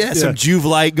 at night. some Juve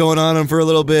light going on them for a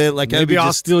little bit. Like Maybe I'd be I'll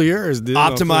just steal yours, dude. I'll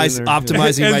put it in there.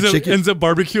 optimizing my chicken. Ends up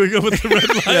barbecuing it with the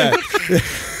red light.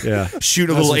 Yeah. Shoot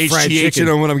a That's little some fried HGH in chicken.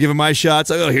 them when I'm giving my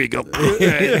shots. Oh, here you go.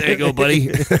 There you go, buddy.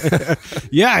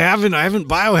 Yeah, I haven't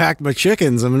biohacked my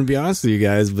chickens. I'm gonna be honest with you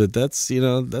guys, but that's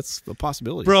a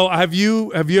possibility. Bro, have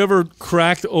you ever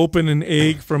cracked open an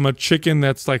egg from a chicken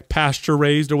that's like pasture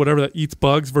raised or whatever that eats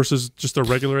bugs versus just a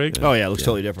regular egg? Oh yeah, it looks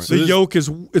totally different. The yolk is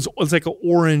it's like an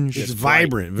orange. It's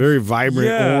vibrant, very vibrant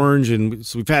orange, and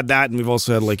so we've had that, and we've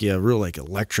also had like real like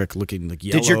electric looking like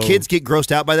yellow. Did your kids get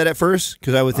grossed out by that at first?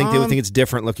 Because I would think they would think it's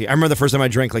different looking. I remember the first time I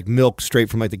drank like milk straight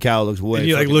from like the cow. It looks way. And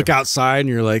you like fucking look different. outside and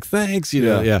you're like, thanks,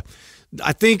 yeah.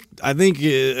 I think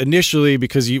initially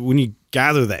because when you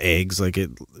gather the eggs, like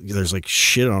there's like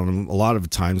shit on them a lot of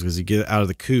times because you get it out of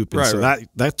the coop, and Right, so right.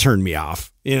 that turned me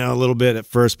off, a little bit at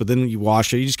first, but then you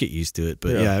wash it, you just get used to it.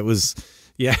 But it was,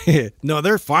 no,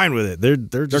 they're fine with it.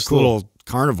 They're just cool. little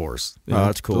carnivores. Oh,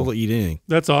 that's cool. They'll eat anything,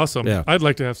 That's awesome. Yeah. I'd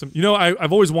like to have some.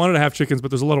 I've always wanted to have chickens,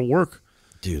 but there's a lot of work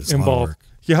dude. It's a lot of involved. work.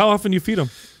 Yeah, how often do you feed them?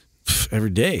 Every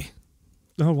day.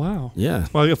 Oh wow. Yeah.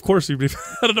 Well, of course you'd be.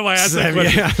 I don't know why I asked that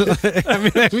question.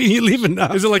 I mean, you leave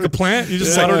enough. Is it like a plant? You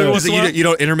just slaughter it once in a while? You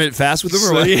don't intermittent fast with them,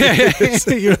 or what?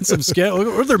 You want some scale? What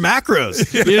are their macros?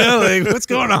 Like what's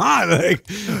going on? Like,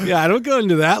 I don't go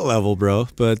into that level, bro.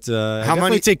 But I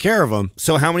definitely take care of them.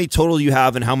 So how many total you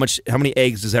have, and how many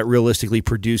eggs does that realistically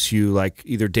produce you, like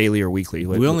either daily or weekly?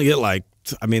 We only get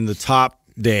the top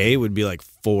day would be like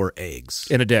 4 eggs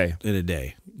in a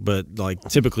day. But like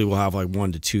typically we'll have like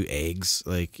 1 to 2 eggs,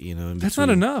 like in That's between.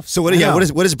 not enough. So what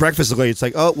does breakfast look like? It's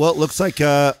like, oh well, it looks like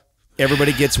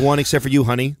everybody gets one except for you,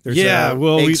 honey. There's,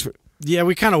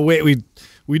 we kind of wait.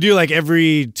 We do like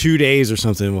every 2 days or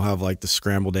something. We'll have like the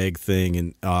scrambled egg thing,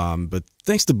 and but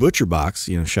thanks to Butcher Box,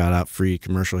 shout out, free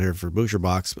commercial here for Butcher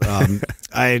Box.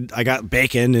 I got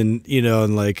bacon and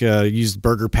used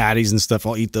burger patties and stuff.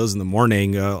 I'll eat those in the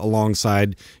morning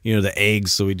alongside the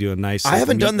eggs. So we do a nice. I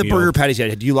haven't done the burger patties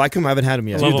yet. Do you like them? I haven't had them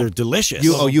yet. Dude, they're delicious.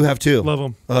 You have too. Love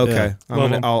them. Okay,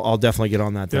 Yeah. I'll definitely get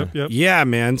on that then. Yep. Yeah,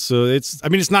 man. So it's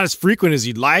not as frequent as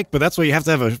you'd like, but that's why you have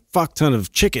to have a fuck ton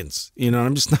of chickens.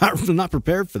 I'm just I'm not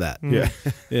prepared for that. Yeah.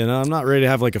 I'm not ready to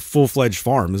have like a full-fledged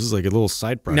farm. This is like a little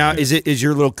side project. Now, is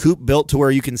your little coop built to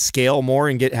where you can scale more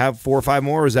and have 4 or 5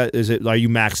 more? Or are you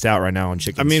maxed out right now on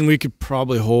chickens? I mean, we could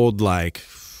probably hold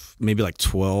maybe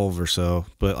 12 or so,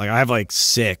 but I have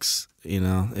 6,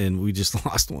 and we just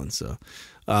lost one. So,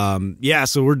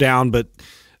 so we're down, but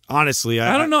honestly,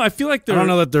 I don't know. I feel like I don't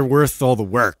know that they're worth all the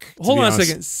work. Hold on a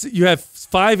second. You have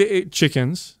 5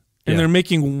 chickens, and they're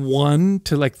making 1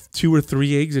 to 2 or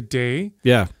 3 eggs a day.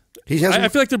 Yeah. I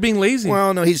feel like they're being lazy.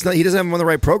 Well, no, he's not. He doesn't have him on the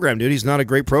right program, dude. He's not a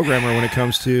great programmer when it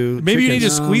comes to Maybe chickens. you need to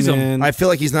squeeze them. I feel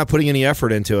like he's not putting any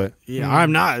effort into it. Yeah,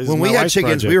 I'm not. This When is we my had wife's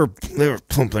chickens, project. they were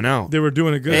pumping out They were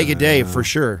doing a good egg a day for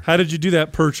sure. How did you do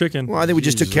that per chicken? Well, I think we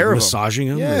just took care of them. Massaging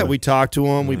them? Yeah, or- we talked to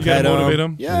them. We You pet gotta them. motivate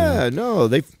them? Yeah, no,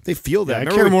 they feel that. I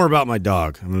Remember care we- more about my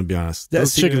dog. I'm going to be honest.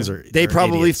 Those chickens are. They they're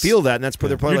probably idiots. feel that, and that's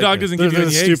they're probably Your dog doesn't They're give you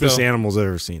the any eggs, stupidest though. animals I've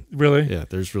ever seen. Really? Yeah,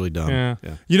 they're just really dumb. Yeah.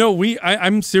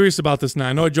 I'm serious about this now.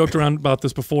 I know I joked around about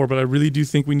this before, but I really do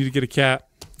think we need to get a cat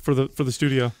for the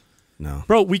studio. No.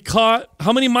 Bro, we caught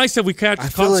how many mice have we caught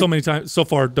so many times so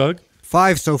far, Doug?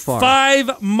 5 so far.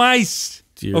 5 mice.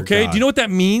 Dear Okay, God. do you know what that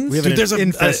means? Dude, there's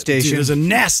infestation. Dude, there's a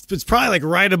nest. It's probably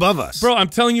right above us. Bro, I'm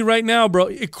telling you right now, bro,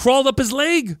 it crawled up his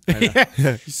leg.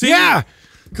 You see? Yeah.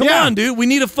 Come Yeah. on, dude. We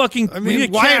need a fucking. I we need mean,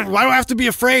 a why cat. do I have to be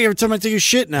afraid every time I take a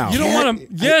shit now? You don't want to.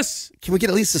 Yes, Can we get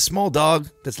at least a small dog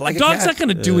that's like dog's a cat? not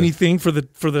going to do anything for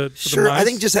the Sure, mice. I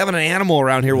think just having an animal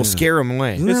around here will scare them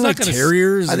away. Isn't there it's like not gonna-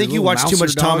 terriers. I think and you little watch too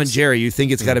much mouser Tom and dogs? Jerry. You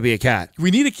think it's got to be a cat.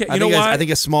 we need a cat. You know why? I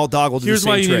think a small dog will do Here's the same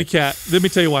why you trick. need a cat. Let me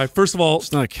tell you why. First of all,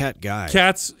 It's not a cat guy.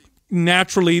 cats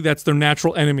naturally, that's their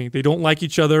natural enemy. They don't like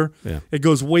each other. Yeah. It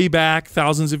goes way back,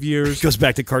 thousands of years. Goes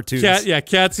back to cartoons.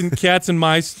 Cats and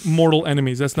mice, mortal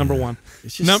enemies. That's number one.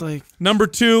 It's just like- number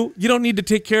 2, you don't need to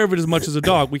take care of it as much as a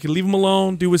dog. We can leave him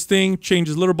alone, do his thing, change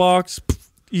his litter box.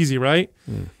 Easy, right?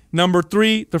 Number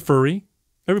 3, they're furry.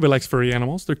 Everybody likes furry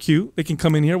animals. They're cute. They can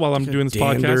come in here while I'm doing this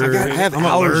dander. podcast. I have I'm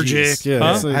allergies. allergic. Yeah,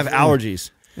 Huh? it's like- I have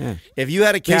allergies. Yeah. If you had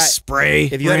a They cat, spray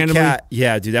if you had a randomly. cat,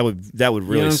 yeah, dude, that would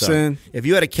really know what I'm suck. saying? If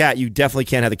you had a cat, you definitely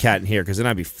can't have the cat in here because then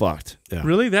I'd be fucked. Yeah.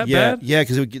 Really? That Yeah, bad? yeah,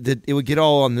 because it would get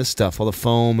all on this stuff, all the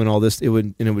foam and all this.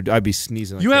 I'd be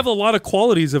sneezing. Like You have a lot of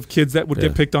qualities of kids that would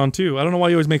get picked on too. I don't know why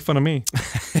you always make fun of me.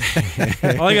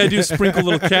 All I gotta do is sprinkle a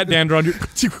little cat dander on your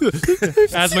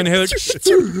asthma inhaler.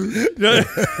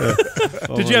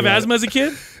 Did you have asthma as a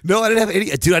kid? no, I didn't have any.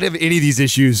 Dude, I didn't have any of these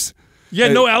issues. Yeah,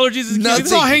 no allergies as a kid. Nothing.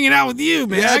 It's all hanging out with you,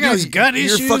 man. I got dude, gut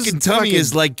issues. Your fucking tummy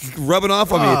is like rubbing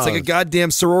off on me. It's like a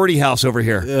goddamn sorority house over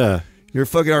here. Yeah. You're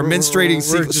fucking our menstruating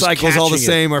we're just cycle's all the catching it.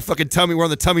 same. Our fucking tummy, we're on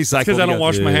the tummy cycle. Because I don't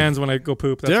wash my Dude. hands when I go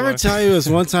poop. That's Did I ever why. tell you this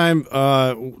one time?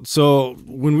 So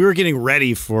when we were getting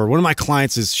ready for one of my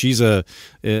clients, she's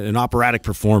an operatic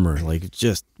performer, like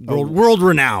just world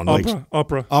renowned, like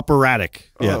Opera.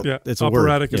 operatic. Yeah, yeah. it's a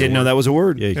Operatic word. is Didn't a know word. that was a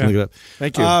word. Yeah, you can look it up.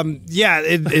 Thank you. Add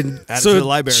it to the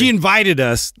library. she invited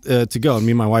us to go. And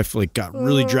me and my wife like got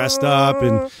really dressed up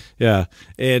and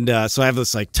so I have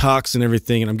this like tux and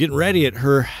everything, and I'm getting ready at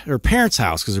her parents'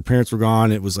 house because her parents were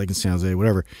gone. It was like in San Jose,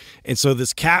 whatever. And so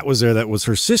this cat was there that was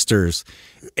her sister's,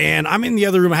 and I'm in the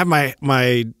other room. I have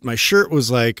my shirt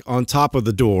was like on top of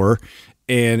the door,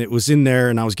 and it was in there,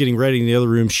 and I was getting ready in the other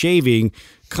room shaving.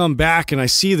 Come back, and I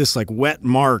see this like wet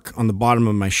mark on the bottom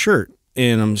of my shirt.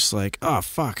 And I'm just like, oh,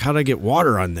 fuck, how did I get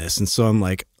water on this? And so I'm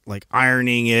like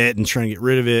ironing it and trying to get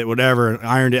rid of it, whatever. And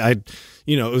ironed it.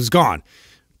 It was gone.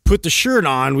 Put the shirt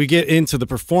on. We get into the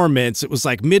performance. It was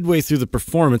like midway through the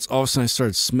performance, all of a sudden I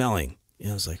started smelling.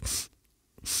 I was like,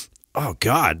 oh,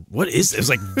 God, what is this? It was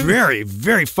like very,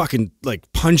 very fucking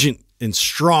like pungent and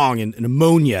strong and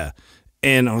ammonia.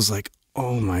 And I was like,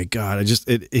 oh, my God.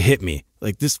 It hit me.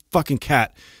 Like this fucking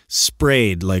cat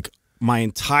sprayed like my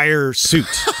entire suit.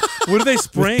 What are they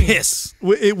spraying? Piss.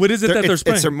 What is it that they're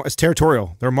spraying? It's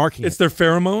territorial. They're marking It's it. their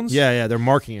pheromones? Yeah, they're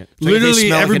marking it. It's like they Literally,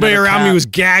 smell like everybody another around me cat. was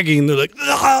gagging. They're like,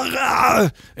 "Ugh,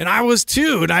 ugh," and I was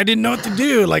too, and I didn't know what to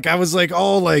do. Like I was like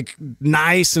all like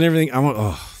nice and everything. I went,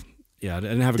 oh. Yeah, I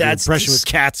didn't have a good That's impression dis- with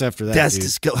cats after that.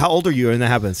 That's dude. How old are you when that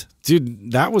happens?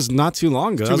 Dude, that was not too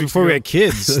long ago. That was weeks before we ago. had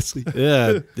kids.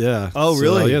 yeah. Oh, So,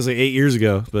 really? yeah, it was like 8 years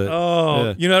ago. But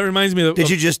Oh, yeah. it reminds me of... Did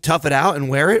you just tough it out and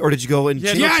wear it, or did you go and? Yeah,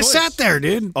 change? Yeah, no I choice. sat there,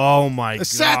 dude. Oh my god! I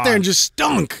sat there and just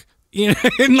stunk.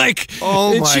 And like,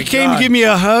 Oh and my she came God. to give me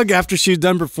a hug after she was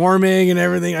done performing and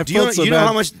everything. I Do you felt so know bad.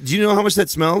 how much? Do you know how much that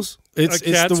smells? It's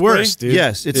A cat the spray? worst, dude.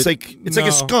 Yes, it's like No.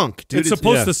 a skunk, dude. It's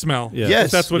supposed yeah. to smell. Yeah. Yes,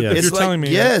 If that's what Yeah. if It's you're like, telling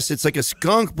me. yes, it's like a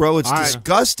skunk, bro. It's I-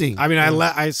 disgusting. I mean,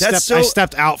 I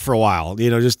stepped out for a while,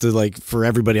 just to like for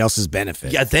everybody else's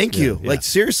benefit. yeah, thank you. Yeah. Like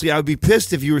seriously, I would be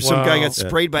pissed if you were some guy Wow. got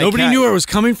sprayed by Nobody a cat. knew where it was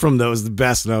coming from. Though it was the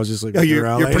best, and I was just like, you're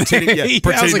around like- pretending- yeah, I was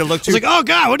pretending like- to look I was like, oh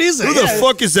god, what is it? Who the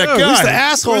fuck is that guy? Who's the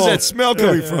asshole? Where's that smell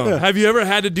coming from? Have you ever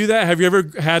had to do that? Have you ever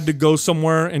had to go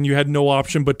somewhere and you had no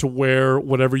option but to wear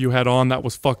whatever you had on that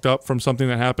was fucked up from something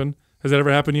that happened? Has that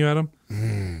ever happened to you, Adam?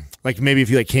 Like maybe if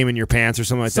you like came in your pants or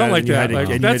something like Something that. like and you that. had to- Like,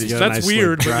 and you had that's to- get a nice,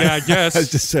 weird, like, but yeah, I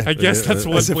guess. I guess that's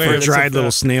one way. for a of dried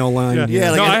little snail line. Yeah.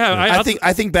 Yeah, like No, I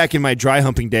I think back in my dry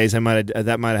humping days, that might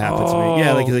have happened to me.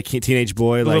 Yeah, like as a teenage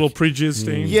boy, a like little pre-jizz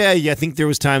stain. yeah. I think there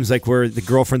was times like where the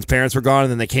girlfriend's parents were gone,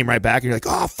 and then they came right back, and you're like,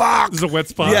 oh fuck. This is a wet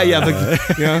spot.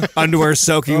 Yeah, underwear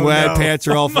soaking wet, no. pants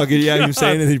are all fucking. Yeah, you're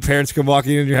saying, and then your parents come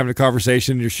walking in, and you're having a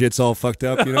conversation, and your shit's all fucked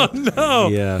up. You know, No.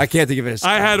 Yeah. I can't think of it.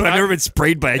 I but I've never been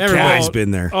sprayed by a cat. Everybody's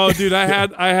been there. Oh, dude, I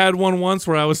had one once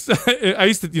where I was. I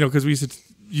used to, because we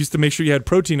used to make sure you had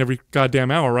protein every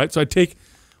goddamn hour, right? So I'd take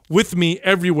with me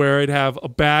everywhere. I'd have a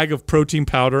bag of protein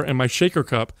powder and my shaker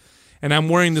cup, and I'm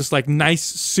wearing this like nice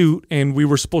suit, and we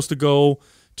were supposed to go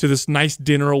to this nice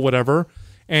dinner or whatever,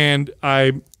 and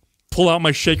I pull out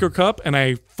my shaker cup and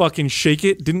I fucking shake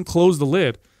it. Didn't close the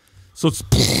lid, so it's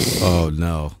Oh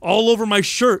no. all over my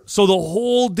shirt. So the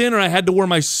whole dinner I had to wear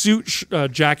my suit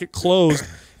jacket closed,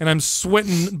 and I'm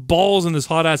sweating balls in this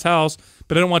hot ass house,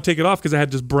 but I didn't want to take it off because I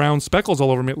had just brown speckles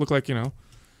all over me. It looked like,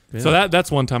 So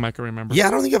that's one time I can remember. Yeah,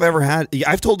 I don't think I've ever had. Yeah,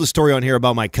 I've told the story on here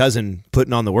about my cousin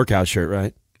putting on the workout shirt,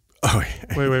 right? Oh,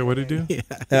 Wait, what did you do?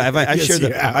 I Yes, shared you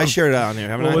that. have. I shared it on here.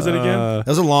 Haven't What I? was it again? That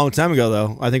was a long time ago,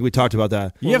 though. I think we talked about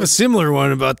that. you have a similar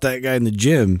one about that guy in the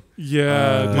gym.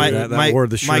 Yeah. My wore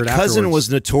the shirt cousin afterwards. was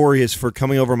notorious for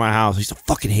coming over my house. I used to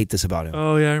fucking hate this about him.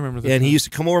 oh yeah, I remember that. And he used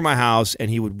to come over my house and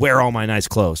he would wear all my nice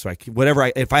clothes. Like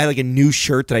whatever, if I had like a new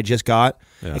shirt that I just got,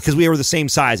 because we were the same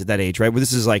size at that age, right? Well,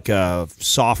 this is like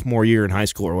sophomore year in high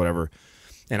school or whatever.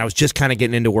 And I was just kind of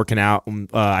getting into working out.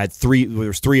 I had there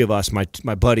was three of us,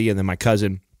 my buddy and then my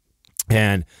cousin.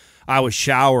 And I was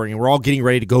showering, and we're all getting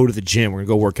ready to go to the gym. We're going to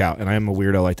go work out. And I am a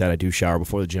weirdo like that. I do shower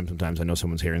before the gym sometimes. I know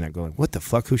someone's hearing that going, what the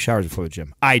fuck? Who showers before the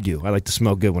gym? I do. I like to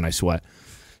smell good when I sweat.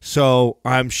 So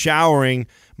I'm showering.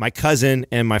 My cousin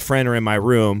and my friend are in my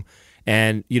room.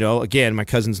 And, again, my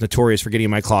cousin's notorious for getting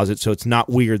in my closet. So it's not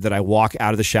weird that I walk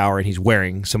out of the shower and he's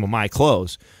wearing some of my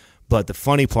clothes. But the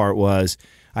funny part was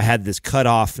I had this cut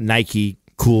off Nike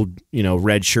cool,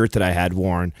 red shirt that I had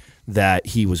worn that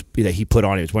he put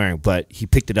on, he was wearing, but he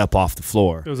picked it up off the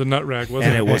floor. It was a nut rag, wasn't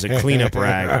And it? it was a cleanup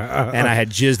rag, and I had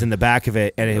jizzed in the back of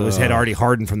it, and it had already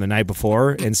hardened from the night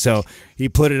before, and so he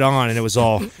put it on, and it was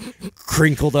all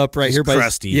crinkled up right here,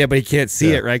 crusty. Yeah, but he can't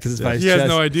see it, right? Because it's by his He chest. has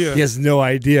no idea. He has no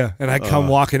idea, and I come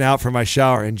walking out from my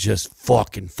shower and just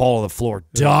fucking fall on the floor,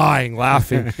 dying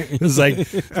laughing. It was like,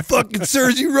 fucking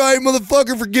serves you right,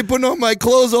 motherfucker, for putting on my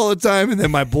clothes all the time. And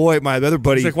then my other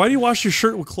buddy, He's like, why do you wash your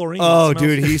shirt with chlorine? oh,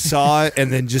 dude, he saw it,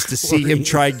 and then just to see him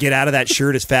try and get out of that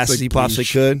shirt as fast as he possibly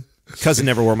could. Cousin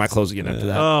never wore my clothes again after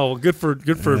that. Oh, well, good for.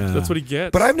 That's what he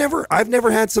gets. But I've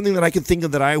never had something that I can think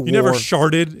of that I wore. you never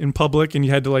sharded in public, and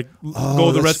you had to like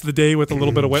go the rest of the day with a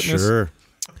little bit of wetness. Sure.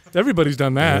 Everybody's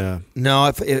done that. Yeah.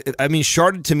 No, I mean,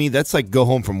 sharded to me, that's like go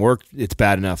home from work. It's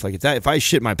bad enough. Like if I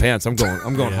shit my pants, I'm going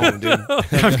home, dude.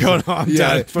 I'm going home.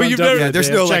 Yeah, but you've never- there's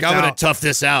no like Checked I'm gonna out. tough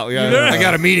this out. Yeah, never- I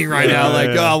got a meeting right now.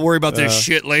 Like, yeah. I'll worry about this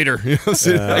shit later. You know what I'm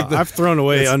saying? Like I've thrown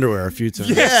away underwear a few times.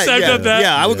 Yes, I've done that.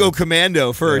 Yeah, I would go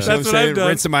commando first. That's You know what I'm I've saying? done.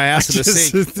 Rinsing my ass in the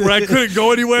sink. Where I couldn't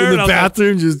go anywhere. In and the I was like,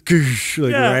 bathroom, just goosh,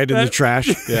 like Yeah, right in the trash.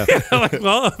 Yeah. like,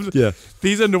 well, Yeah.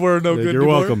 these underwear are no good. You're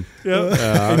anymore. welcome.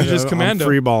 Yeah, and you just I'm commando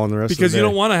free balling the rest because of the you day.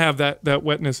 don't want to have that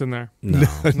wetness in there. No.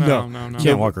 No.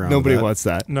 Can't walk around. Nobody with that. wants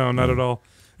that. No, not at all.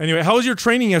 Anyway, how was your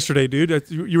training yesterday, dude?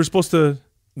 You were supposed to.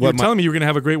 You were telling me you were going to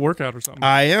have a great workout or something.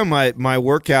 I am. My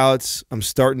workouts. I'm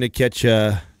starting to catch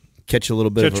a little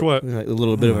bit. Catch of what? A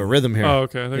little bit of a rhythm here. Oh,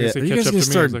 okay. I thought you Yeah. said Are you catch guys up going to to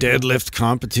me. I start was like, deadlift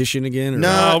competition again? Or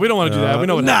No. No, we don't want to do that. We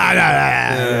know what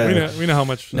Nah. we know how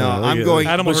much. No, look I'm at going.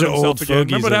 that. Adam will Bunch hurt of himself old again.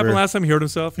 Remember fogies what happened over last time he hurt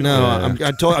himself? You No,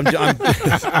 Yeah.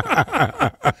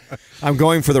 I'm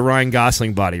going for the Ryan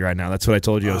Gosling body right now. That's what I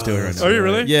told you I was doing right now. Are you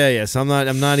really? Yeah. So I'm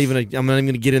not even going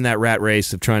to get in that rat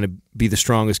race of trying to be the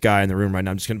strongest guy in the room right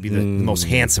now. I'm just going to be the most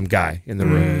handsome guy in the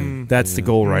room. That's the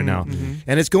goal right now,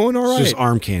 and it's going all It's right. just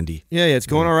arm candy. Yeah, it's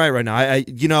going all right now. I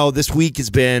this week has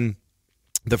been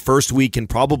the first week in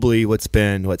probably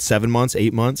 7 months,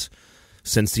 8 months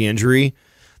since the injury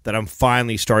that I'm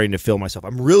finally starting to feel myself.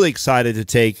 I'm really excited to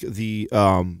take the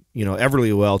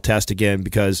Everlywell test again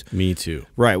because Me too.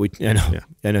 right,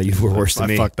 I know you were worse than I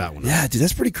me. fucked that one up. Yeah, dude,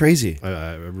 that's pretty crazy.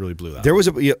 I really blew that. There was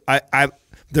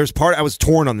I was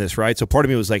torn on this, right? So part of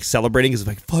me was like celebrating because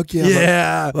like fuck yeah,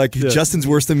 Yeah. like Justin's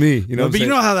worse than me, you know. But you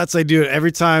know how that's I do it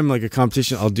every time like a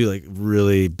competition. I'll do like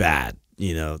really bad.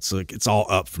 It's like it's all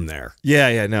up from there. no,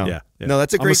 Yeah. no,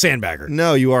 that's a I'm great a sandbagger.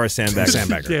 No, you are a sandbagger.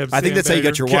 Sandbagger. Yeah, I think that's how you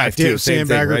got your Yeah, wife too. damn Same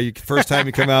thing, sandbagger. right? First time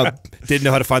you come out, didn't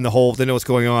know how to find the hole, didn't know what's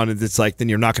going on, and it's like then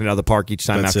you're knocking it out of the park each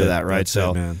time That's after it. that, right? That's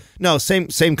So it, man. no, same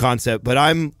concept. But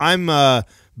I'm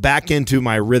back into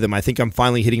my rhythm. I think I'm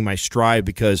finally hitting my stride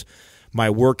because my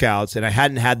workouts, and I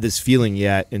hadn't had this feeling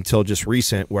yet until just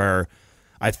recent, where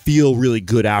I feel really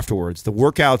good afterwards. The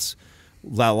workouts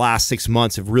the last 6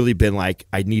 months have really been like,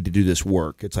 I need to do this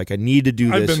work. It's like I need to do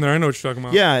this. I've been there. I know what you're talking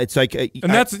about. Yeah, it's like, And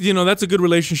that's a good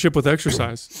relationship with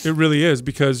exercise. It really is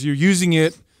because you're using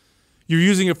it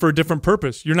for a different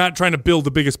purpose. You're not trying to build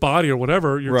the biggest body or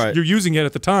whatever. Right. You're using it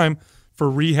at the time for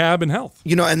rehab and health.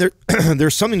 And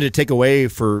there's something to take away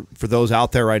for those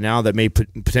out there right now that may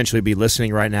potentially be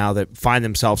listening right now that find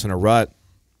themselves in a rut.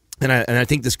 And I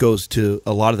think this goes to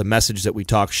a lot of the message that we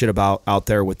talk shit about out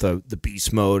there with the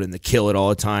beast mode and the kill it all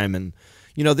the time. And,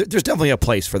 there's definitely a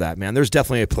place for that, man. There's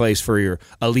definitely a place for your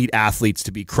elite athletes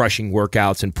to be crushing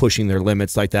workouts and pushing their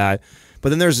limits like that. But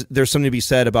then there's something to be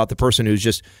said about the person who's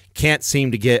just can't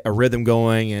seem to get a rhythm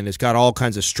going and has got all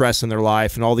kinds of stress in their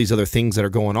life and all these other things that are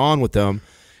going on with them.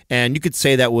 And you could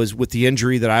say that was with the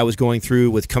injury that I was going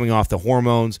through, with coming off the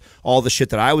hormones, all the shit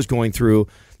that I was going through.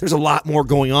 There's a lot more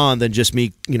going on than just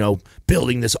me,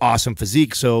 building this awesome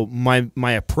physique. So my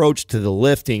approach to the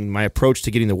lifting, my approach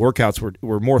to getting the workouts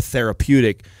were more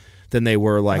therapeutic than they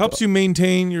were like. It helps you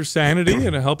maintain your sanity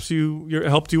and it helped you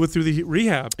with through the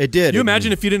rehab. It did. You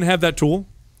imagine if you didn't have that tool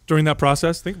during that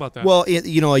process? Think about that. Well,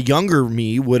 a younger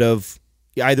me would have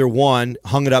either one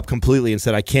hung it up completely and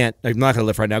said I'm not going to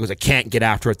lift right now because I can't get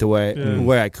after it the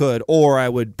way I could, or I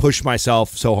would push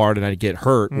myself so hard and I'd get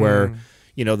hurt where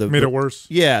made it worse.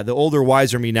 Yeah, the older,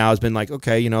 wiser me now has been like,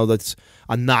 okay,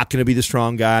 I'm not going to be the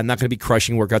strong guy. I'm not going to be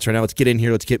crushing workouts right now. Let's get in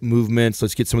here. Let's get movements.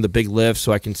 Let's get some of the big lifts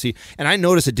so I can see. And I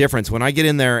notice a difference when I get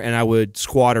in there and I would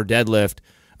squat or deadlift.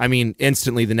 I mean,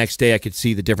 instantly the next day I could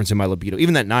see the difference in my libido.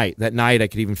 Even that night I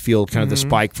could even feel kind of the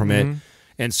spike from it.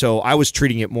 And so I was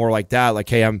treating it more like that. Like,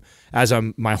 hey,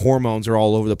 my hormones are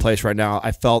all over the place right now.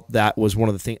 I felt that was one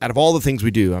of the things out of all the things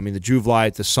we do. I mean, the Juve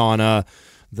light, the sauna,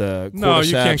 the cordyceps,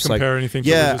 you can't compare anything.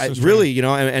 Yeah,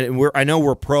 I know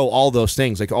we're pro all those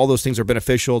things. Like all those things are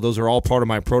beneficial. Those are all part of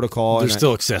my protocol. They're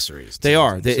still accessories. They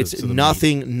are. It's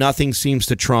nothing. Nothing seems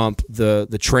to trump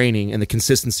the training and the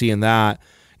consistency in that.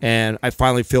 And I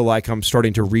finally feel like I'm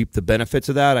starting to reap the benefits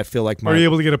of that. I feel like Are you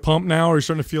able to get a pump now, or are you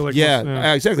starting to feel like...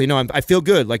 Exactly. No, I feel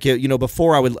good. Like,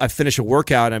 before I'd finish a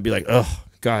workout and I'd be like, ugh,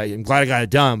 God, I'm glad I got it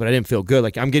done, but I didn't feel good.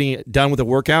 Like, I'm getting it done with a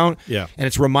workout, and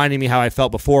it's reminding me how I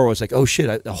felt before. It was like, oh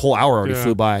shit, a whole hour already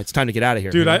flew by. It's time to get out of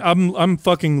here, dude. I'm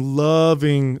fucking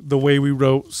loving the way we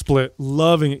wrote Split.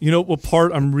 Loving it. You know what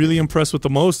part I'm really impressed with the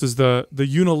most is the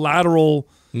unilateral.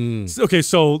 Okay,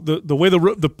 so the way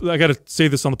I got to say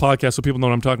this on the podcast so people know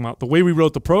what I'm talking about. The way we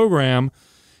wrote the program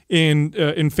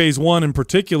in phase 1 in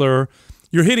particular,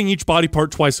 you're hitting each body part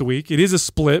twice a week. It is a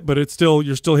split, but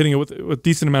you're still hitting it with a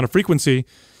decent amount of frequency.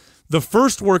 The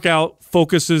first workout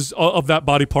focuses of that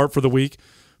body part for the week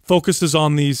focuses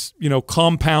on these,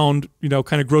 compound,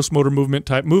 kind of gross motor movement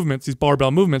type movements, these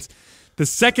barbell movements. The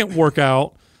second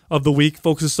workout of the week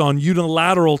focuses on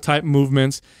unilateral type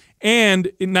movements,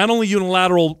 and not only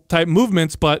unilateral type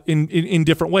movements, but in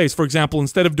different ways. For example,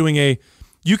 instead of doing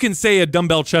you can say a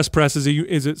dumbbell chest press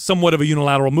is somewhat of a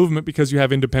unilateral movement because you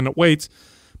have independent weights,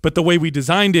 but the way we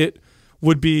designed it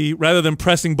would be, rather than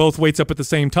pressing both weights up at the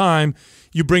same time,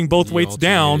 you bring both weights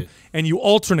down and you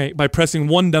alternate by pressing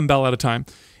one dumbbell at a time.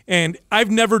 And I've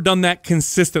never done that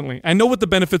consistently. I know what the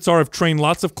benefits are. I've trained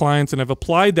lots of clients and I've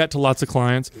applied that to lots of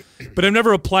clients, but I've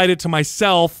never applied it to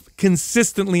myself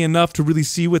consistently enough to really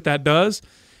see what that does.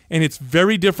 And it's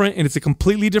very different, and it's a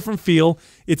completely different feel.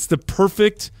 It's the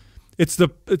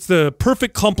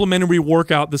perfect complementary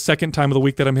workout the second time of the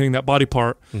week that I'm hitting that body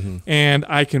part. And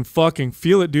I can fucking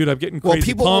feel it, dude. I'm getting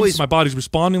crazy pumps. My body's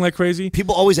responding like crazy.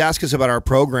 People always ask us about our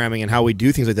programming and how we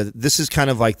do things like that. This is kind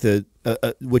of like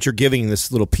what you're giving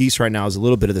this little piece right now is a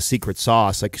little bit of the secret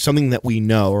sauce, like something that we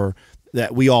know or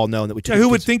that we all know that we. Who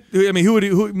would think? I mean,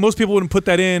 who most people wouldn't put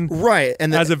that in, right?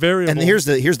 And as a variable. And here's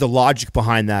the logic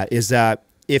behind that is that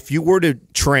if you were to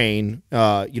train,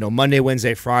 Monday,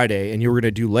 Wednesday, Friday, and you were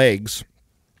going to do legs,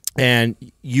 and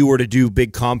you were to do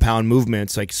big compound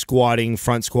movements like squatting,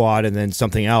 front squat, and then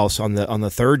something else on the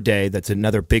third day, that's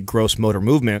another big gross motor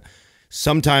movement.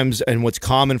 Sometimes, and what's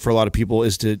common for a lot of people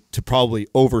is to probably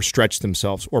overstretch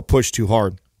themselves or push too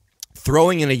hard.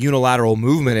 Throwing in a unilateral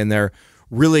movement in there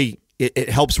really. It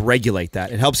helps regulate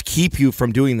that. It helps keep you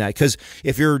from doing that, because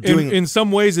if you're doing... In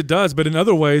some ways it does, but in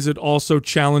other ways it also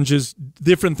challenges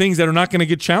different things that are not going to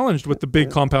get challenged with the big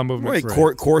compound movements.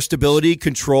 Right. Core stability,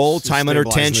 control, time under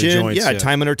tension. Joints,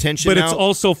 time under tension. But it's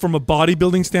also from a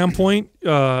bodybuilding standpoint,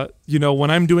 when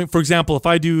I'm doing... For example, if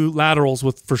I do laterals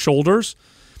for shoulders,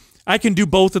 I can do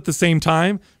both at the same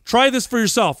time. Try this for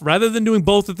yourself. Rather than doing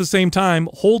both at the same time,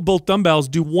 hold both dumbbells,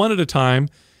 do one at a time.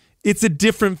 It's a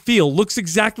different feel. Looks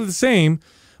exactly the same,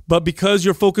 but because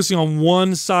you're focusing on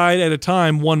one side at a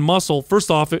time, one muscle, first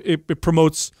off, it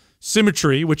promotes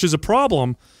symmetry, which is a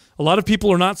problem. A lot of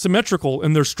people are not symmetrical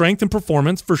in their strength and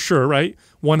performance, for sure, right?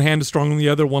 One hand is stronger than the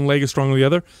other, one leg is stronger than the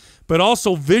other. But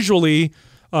also visually,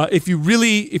 if you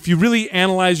really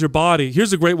analyze your body,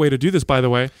 here's a great way to do this, by the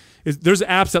way. There's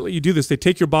apps that let you do this. They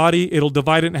take your body, it'll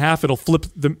divide it in half,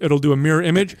 it'll do a mirror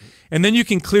image, and then you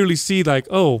can clearly see like,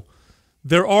 oh,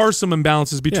 there are some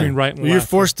imbalances between right and left. You're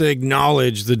forced to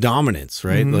acknowledge the dominance,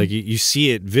 right? Like you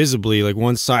see it visibly, like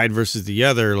one side versus the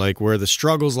other, like where the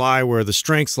struggles lie, where the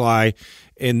strengths lie,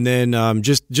 and then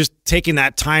just taking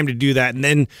that time to do that, and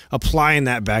then applying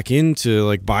that back into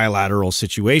like bilateral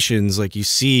situations, like you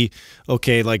see,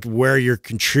 okay, like where you're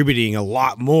contributing a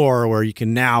lot more, where you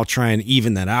can now try and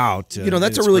even that out.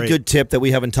 That's a really good tip that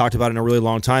we haven't talked about in a really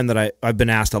long time that I've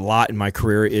been asked a lot in my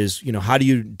career is, how do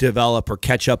you develop or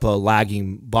catch up a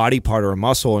lagging body part or a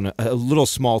muscle? And a little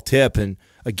small tip, and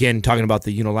again, talking about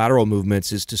the unilateral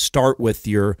movements, is to start with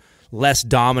your less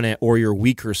dominant or your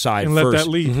weaker side and first. Let that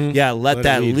lead. Yeah, let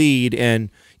that lead. And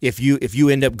if you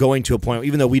end up going to a point,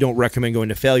 even though we don't recommend going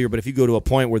to failure, but if you go to a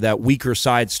point where that weaker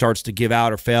side starts to give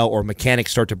out or fail, or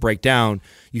mechanics start to break down,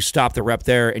 you stop the rep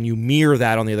there and you mirror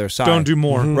that on the other side. Don't do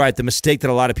more. Right. The mistake that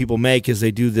a lot of people make is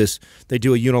they do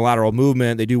a unilateral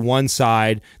movement, they do one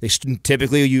side.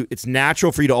 Typically, it's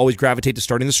natural for you to always gravitate to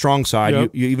starting the strong side. Yep.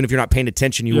 You even if you're not paying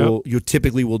attention, you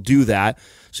typically will do that.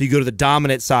 So you go to the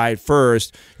dominant side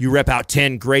first, you rep out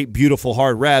 10 great, beautiful,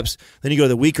 hard reps. Then you go to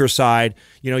the weaker side.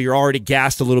 You're already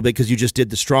gassed a little bit because you just did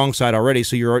the strong side already.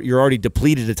 So you're already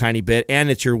depleted a tiny bit, and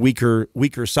it's your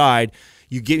weaker side.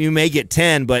 You may get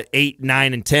 10, but 8,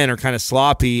 9, and 10 are kind of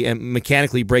sloppy and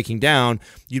mechanically breaking down.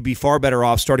 You'd be far better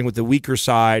off starting with the weaker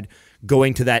side,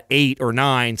 going to that 8 or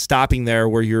 9, stopping there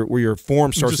where your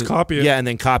form starts. Just copy it. Yeah, and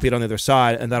then copy it on the other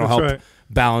side, and that'll help. Right.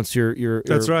 Balance your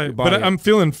That's right. Your body. But I'm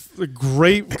feeling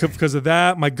great because of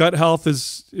that. My gut health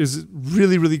is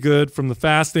really, really good from the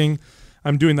fasting.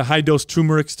 I'm doing the high dose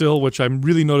turmeric still, which I'm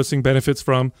really noticing benefits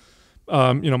from.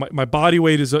 My body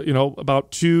weight is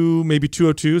about maybe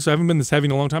 202, so I haven't been this heavy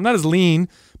in a long time. Not as lean,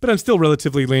 but I'm still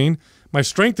relatively lean. My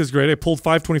strength is great. I pulled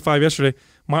 525 yesterday.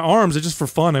 My arms are just for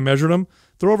fun. I measured them.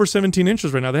 They're over 17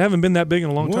 inches right now. They haven't been that big in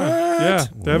a long time. Yeah,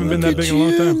 they haven't been that big in a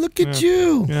long time. Look at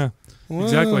you. Yeah. Wow.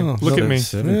 Exactly. Look at me.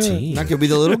 17. Not gonna be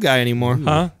the little guy anymore.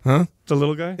 Huh? The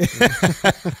little guy?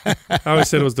 I always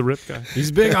said it was the rip guy.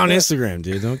 He's big on Instagram,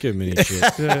 dude. Don't give him any shit.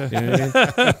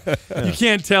 You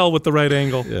can't tell with the right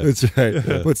angle. Yeah. That's right.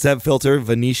 Yeah. What's that filter?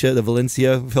 The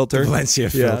Valencia filter? Valencia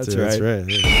filter. That's right.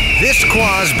 This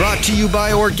Quah is brought to you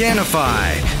by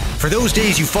Organifi. For those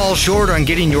days you fall short on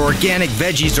getting your organic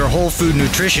veggies or whole food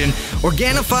nutrition,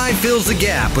 Organifi fills the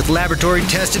gap with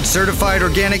laboratory-tested certified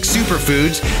organic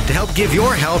superfoods to help give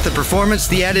your health and performance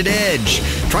the added edge.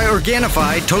 Try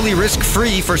Organifi totally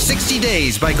risk-free for 60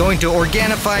 days by going to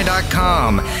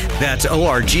Organifi.com. That's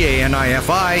Organifi.com.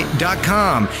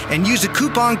 And use the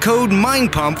coupon code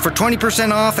MINDPUMP for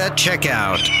 20% off at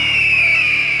checkout.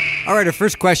 All right, our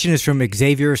first question is from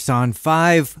Xavier Son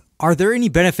 5. Are there any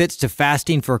benefits to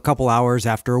fasting for a couple hours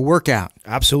after a workout?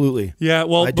 Absolutely. Yeah,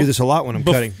 well, I do this a lot when I'm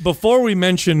cutting. Before we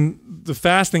mention the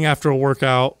fasting after a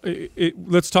workout,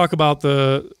 let's talk about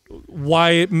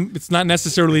why it's not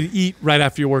necessarily to eat right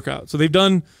after your workout. So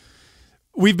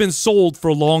we've been sold for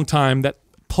a long time that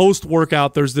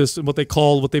post-workout there's this what they've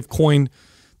coined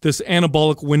this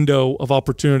anabolic window of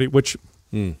opportunity, which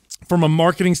from a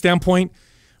marketing standpoint,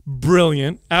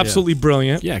 brilliant, absolutely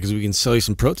brilliant. Yeah, because we can sell you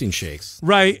some protein shakes.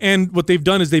 Right, and what they've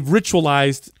done is they've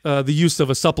ritualized the use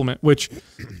of a supplement, which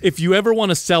if you ever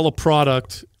want to sell a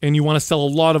product and you want to sell a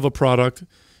lot of a product,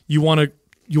 you want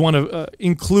to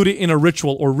include it in a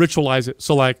ritual or ritualize it.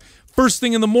 So like first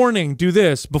thing in the morning, do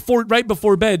this. Right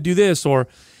before bed, do this.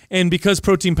 And because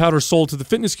protein powder is sold to the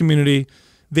fitness community,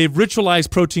 they've ritualized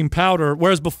protein powder,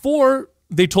 whereas before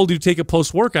they told you to take it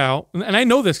post-workout, and I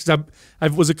know this because I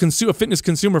was a fitness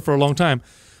consumer for a long time.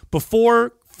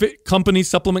 Before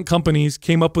supplement companies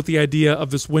came up with the idea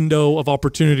of this window of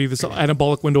opportunity, this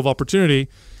anabolic window of opportunity,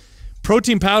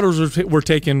 protein powders were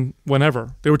taken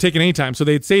whenever. They were taken anytime. So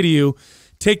they'd say to you,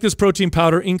 take this protein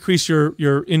powder, increase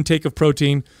your intake of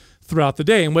protein throughout the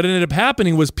day. And what ended up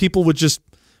happening was people would just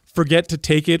forget to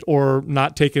take it or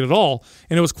not take it at all.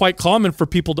 And it was quite common for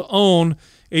people to own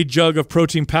a jug of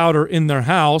protein powder in their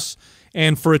house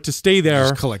and for it to stay there.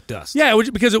 Just collect dust. Yeah,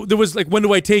 because there was like, when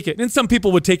do I take it? And some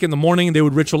people would take it in the morning and they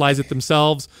would ritualize it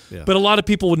themselves. Yeah. But a lot of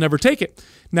people would never take it.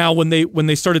 Now, when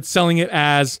they started selling it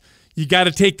as, you got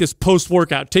to take this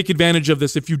post-workout, take advantage of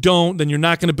this. If you don't, then you're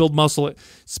not going to build muscle. It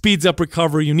speeds up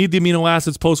recovery. You need the amino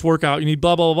acids post-workout. You need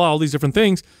blah, blah, blah, all these different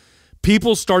things.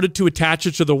 People started to attach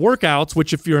it to their workouts,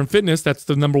 which if you're in fitness, that's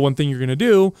the number one thing you're going to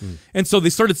do. And so they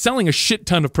started selling a shit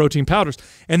ton of protein powders.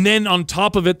 And then on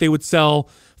top of it, they would sell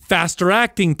faster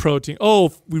acting protein. Oh,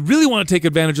 if we really want to take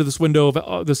advantage of this window,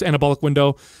 of this anabolic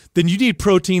window, then you need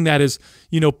protein that is,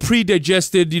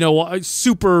 pre-digested,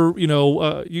 super,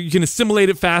 you can assimilate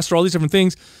it faster, all these different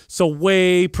things. So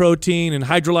whey protein and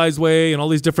hydrolyzed whey and all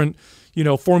these different,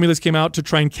 formulas came out to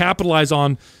try and capitalize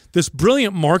on this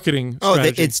brilliant marketing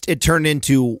strategy. It turned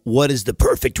into what is the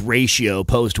perfect ratio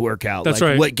post-workout. That's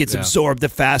right. What gets absorbed the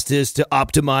fastest to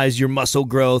optimize your muscle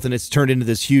growth, and it's turned into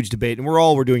this huge debate. And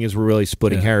we're doing is we're really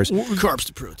splitting hairs. Carbs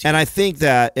to protein. And I think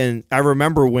that, and I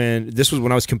remember when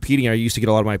I was competing, I used to get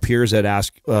a lot of my peers that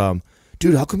ask,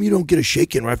 dude, how come you don't get a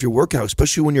shake in right after your workout,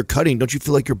 especially when you're cutting? Don't you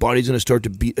feel like your body's going to start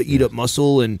to eat up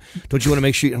muscle? And don't you want to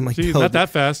make sure? I'm like, no, not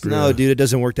that fast. No, dude, it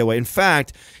doesn't work that way. In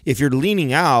fact, if you're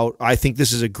leaning out, I think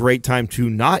this is a great time to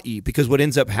not eat, because what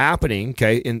ends up happening,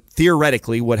 okay, and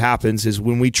theoretically what happens is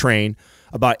when we train,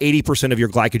 about 80% of your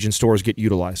glycogen stores get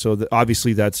utilized. So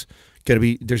obviously there's going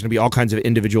to be all kinds of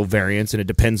individual variants, and it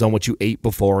depends on what you ate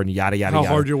before and yada, yada, yada.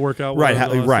 How hard your workout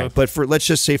was. Right. But let's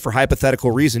just say for hypothetical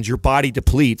reasons, your body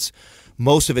depletes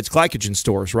most of its glycogen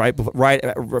stores, right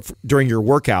during your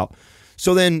workout.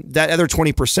 So then that other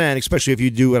 20%, especially if you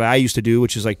do what I used to do,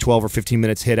 which is like 12 or 15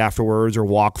 minutes hit afterwards or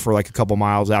walk for like a couple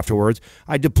miles afterwards,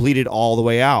 I depleted all the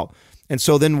way out. And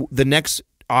so then the next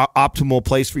optimal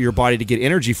place for your body to get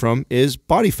energy from is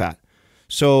body fat.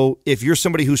 So if you're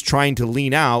somebody who's trying to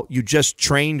lean out, you just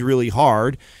trained really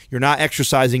hard, you're not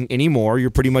exercising anymore, you're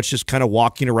pretty much just kind of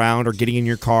walking around or getting in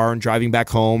your car and driving back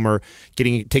home or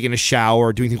taking a shower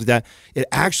or doing things like that,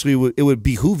 it would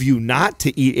behoove you not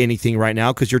to eat anything right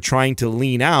now because you're trying to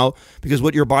lean out, because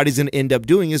what your body's going to end up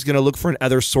doing is going to look for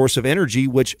another source of energy,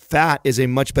 which fat is a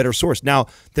much better source. Now,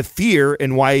 the fear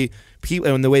and why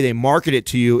people and the way they market it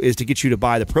to you is to get you to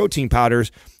buy the protein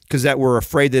powders, because that we're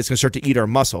afraid that it's going to start to eat our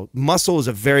muscle. Muscle is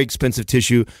a very expensive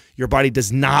tissue. Your body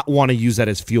does not want to use that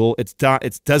as fuel. It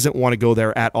doesn't want to go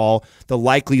there at all. The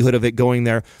likelihood of it going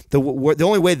there, the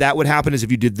only way that would happen is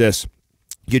if you did this.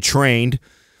 You trained.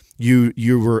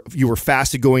 You were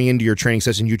fasted going into your training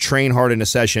session. You train hard in a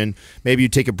session. Maybe you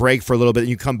take a break for a little bit, and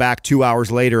you come back 2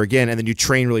 hours later again, and then you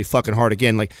train really fucking hard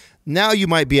again. Like now, you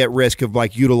might be at risk of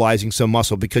like utilizing some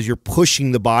muscle because you're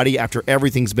pushing the body after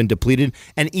everything's been depleted,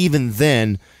 and even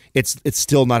then, it's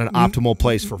still not an optimal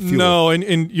place for fuel. No,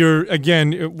 and you're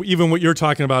again, even what you're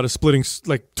talking about is splitting,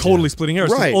 like totally splitting hairs.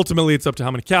 Right. Ultimately, it's up to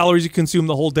how many calories you consume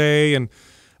the whole day, and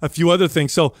a few other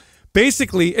things. So.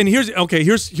 Basically, and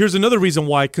here's another reason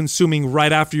why consuming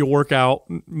right after your workout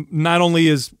not only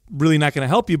is really not going to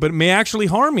help you, but it may actually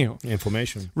harm you.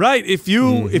 Inflammation. Right. If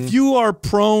you are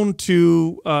prone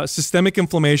to systemic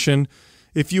inflammation,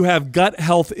 if you have gut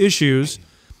health issues,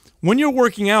 when you're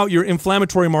working out, your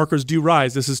inflammatory markers do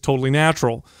rise. This is totally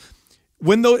natural.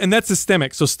 And that's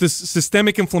systemic. So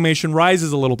systemic inflammation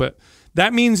rises a little bit.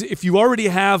 That means if you already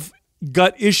have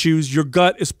gut issues, your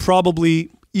gut is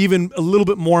probably even a little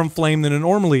bit more inflamed than it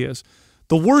normally is.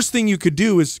 The worst thing you could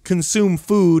do is consume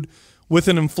food with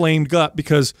an inflamed gut,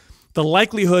 because the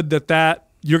likelihood that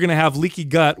you're going to have leaky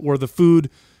gut where the food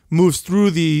moves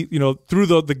through the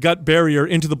gut barrier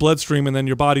into the bloodstream, and then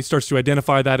your body starts to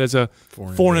identify that as a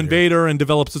foreign invader and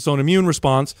develops its own immune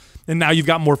response, and now you've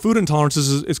got more food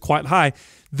intolerances is quite high.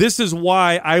 This is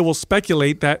why I will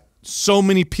speculate that so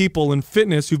many people in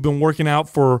fitness who've been working out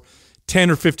for 10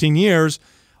 or 15 years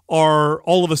are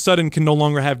all of a sudden can no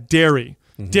longer have dairy.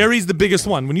 Dairy's the biggest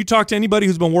one. When you talk to anybody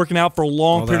who's been working out for a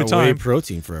long period of time, whey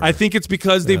protein forever. I think it's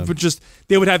because they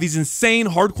would have these insane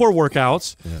hardcore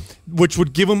workouts, which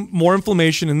would give them more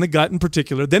inflammation in the gut in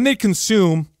particular. Then they'd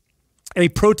consume a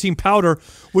protein powder,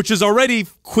 which is already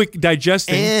quick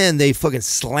digesting, and they fucking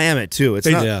slam it too. It's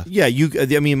not. Yeah,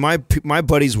 I mean, my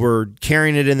buddies were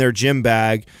carrying it in their gym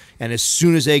bag, and as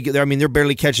soon as they get there, I mean, they're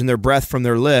barely catching their breath from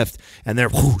their lift, and they're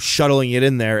shuttling it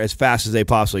in there as fast as they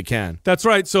possibly can. That's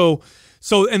right. So,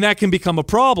 and that can become a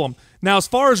problem. Now, as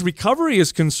far as recovery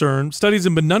is concerned, studies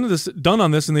have been done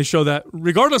on this, and they show that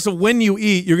regardless of when you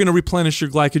eat, you're going to replenish your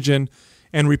glycogen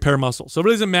and repair muscle. So it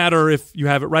really doesn't matter if you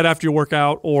have it right after your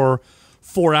workout or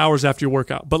 4 hours after your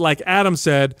workout. But like Adam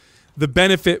said, the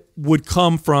benefit would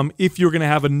come from if you're going to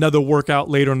have another workout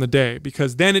later in the day,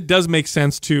 because then it does make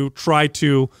sense to try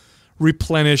to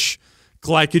replenish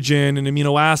glycogen and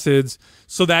amino acids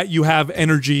so that you have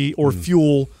energy or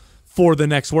fuel for the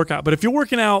next workout. But if you're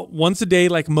working out once a day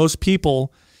like most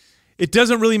people, it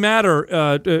doesn't really matter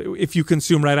if you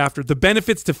consume right after. The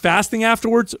benefits to fasting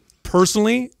afterwards,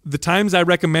 personally, the times I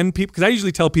recommend people, because I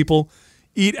usually tell people,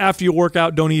 eat after your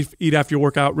workout, don't eat after your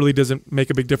workout, really doesn't make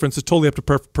a big difference. It's totally up to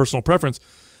personal preference.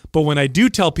 But when I do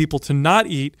tell people to not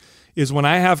eat is when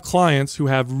I have clients who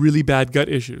have really bad gut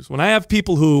issues. When I have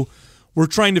people who we're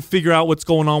trying to figure out what's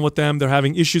going on with them, they're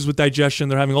having issues with digestion,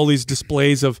 they're having all these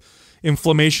displays of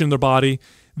inflammation in their body.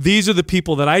 These are the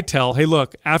people that I tell, hey,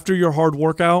 look, after your hard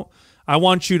workout, I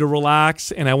want you to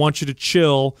relax and I want you to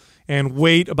chill and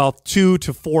wait about 2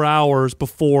 to 4 hours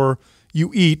before you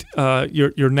eat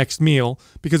your next meal,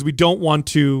 because we don't want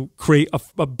to create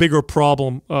a bigger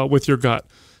problem with your gut.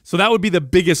 So that would be the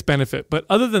biggest benefit. But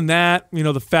other than that,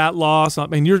 the fat loss, I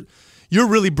mean, you're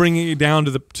really bringing it down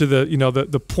to the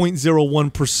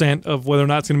 0.01% of whether or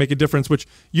not it's going to make a difference, which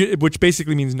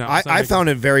basically means no. I found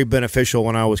it very beneficial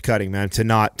when I was cutting, man, to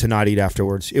not eat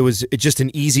afterwards. It's just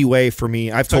an easy way for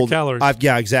me. I've told calories.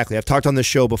 Yeah, exactly. I've talked on this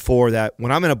show before that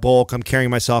when I'm in a bulk, I'm carrying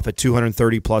myself at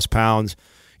 230 plus pounds.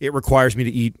 It requires me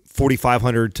to eat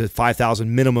 4,500 to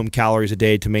 5,000 minimum calories a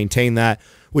day to maintain that,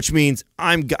 which means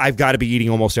I've got to be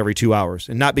eating almost every 2 hours.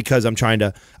 And not because I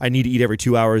need to eat every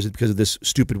 2 hours because of this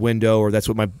stupid window or that's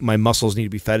what my muscles need to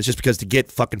be fed. It's just because to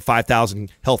get fucking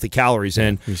 5,000 healthy calories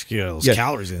in. You just get those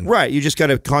calories in. Right. You just got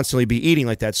to constantly be eating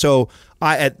like that. So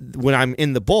when I'm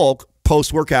in the bulk,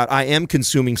 post-workout, I am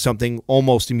consuming something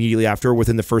almost immediately after,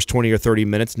 within the first 20 or 30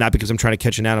 minutes, not because I'm trying to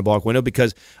catch an anabolic window,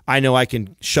 because I know I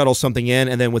can shuttle something in,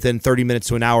 and then within 30 minutes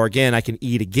to an hour again, I can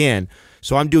eat again.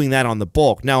 So I'm doing that on the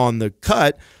bulk. Now on the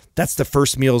cut, that's the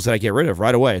first meals that I get rid of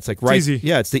right away. It's like easy.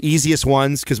 Yeah, it's the easiest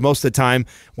ones, because most of the time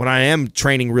when I am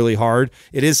training really hard,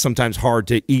 it is sometimes hard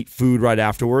to eat food right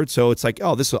afterwards. So it's like,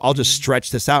 I'll just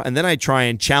stretch this out, and then I try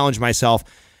and challenge myself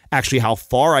actually how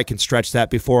far I can stretch that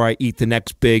before I eat the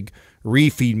next big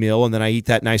refeed meal, and then I eat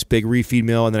that nice big refeed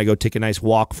meal, and then I go take a nice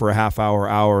walk for a half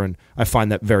hour, and I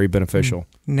find that very beneficial.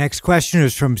 Next question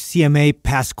is from CMA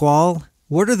Pasquale.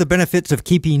 What are the benefits of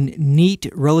keeping NEAT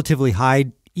relatively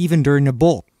high even during a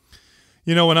bulk?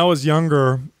 When I was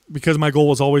younger, because my goal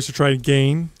was always to try to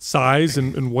gain size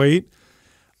and weight,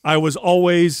 I was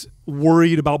always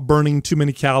worried about burning too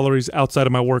many calories outside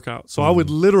of my workout. So I would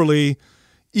literally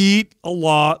eat a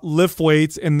lot, lift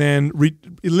weights, and then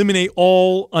eliminate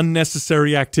all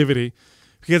unnecessary activity,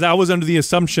 because I was under the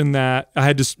assumption that I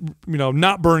had to,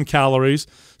 not burn calories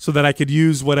so that I could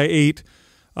use what I ate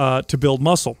to build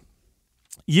muscle.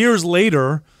 Years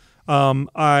later,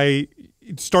 I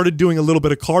started doing a little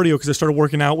bit of cardio because I started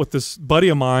working out with this buddy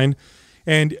of mine.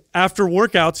 And after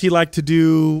workouts, he liked to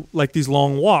do like these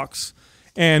long walks.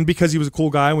 And because he was a cool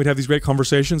guy and we'd have these great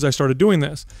conversations, I started doing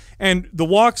this. And the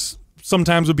walks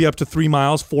sometimes would be up to 3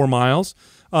 miles, 4 miles.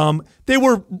 They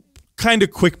were kind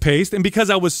of quick paced. And because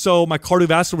my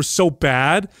cardiovascular was so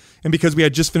bad, and because we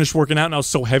had just finished working out and I was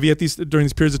so heavy during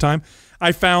these periods of time,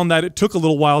 I found that it took a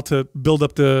little while to build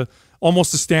up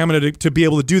almost the stamina to be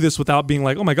able to do this without being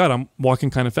like, oh my God, I'm walking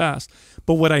kind of fast.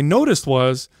 But what I noticed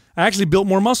was I actually built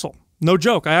more muscle. No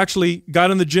joke. I actually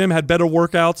got in the gym, had better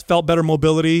workouts, felt better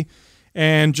mobility,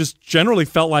 and just generally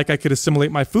felt like I could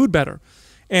assimilate my food better.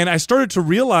 And I started to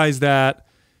realize that,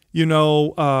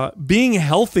 being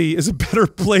healthy is a better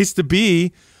place to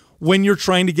be when you're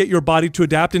trying to get your body to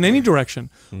adapt in any direction.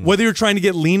 Whether you're trying to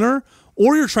get leaner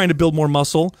or you're trying to build more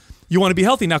muscle, you want to be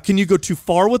healthy. Now, can you go too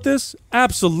far with this?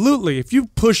 Absolutely. If you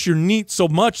push your NEAT so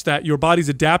much that your body's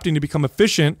adapting to become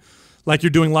efficient, like you're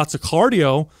doing lots of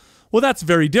cardio, well, that's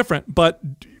very different. But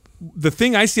the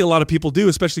thing I see a lot of people do,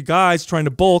 especially guys trying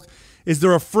to bulk, is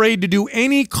they're afraid to do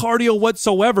any cardio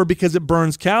whatsoever because it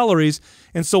burns calories.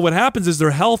 And so what happens is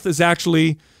their health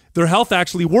actually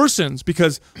worsens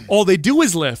because all they do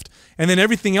is lift. And then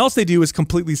everything else they do is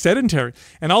completely sedentary.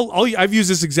 And I've used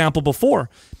this example before.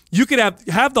 You could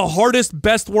have the hardest,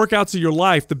 best workouts of your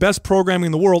life, the best programming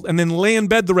in the world, and then lay in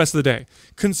bed the rest of the day.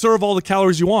 Conserve all the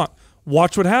calories you want.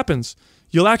 Watch what happens.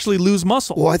 You'll actually lose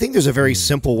muscle. Well, I think there's a very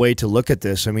simple way to look at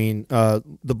this. I mean,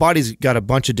 the body's got a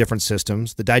bunch of different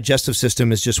systems. The digestive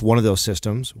system is just one of those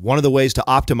systems. One of the ways to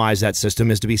optimize that system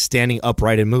is to be standing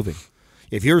upright and moving.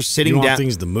 If you're sitting down, you want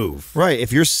things to move. Right.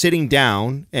 If you're sitting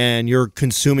down and you're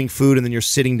consuming food and then you're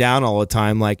sitting down all the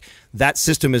time, like that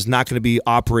system is not going to be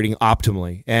operating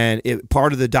optimally. And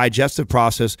part of the digestive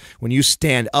process, when you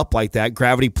stand up like that,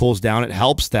 gravity pulls down, it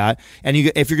helps that. And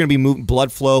if you're going to be moving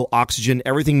blood flow, oxygen,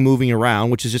 everything moving around,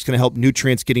 which is just going to help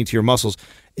nutrients getting to your muscles,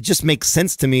 it just makes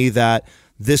sense to me that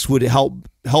this would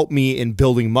help me in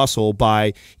building muscle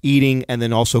by eating and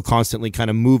then also constantly kind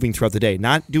of moving throughout the day.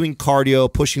 Not doing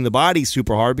cardio, pushing the body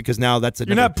super hard, because now that's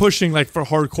you're not pushing like for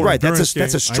hardcore. Right, that's a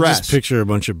stress. I just picture a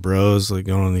bunch of bros like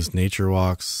going on these nature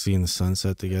walks, seeing the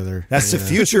sunset together. That's the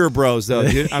future of bros, though.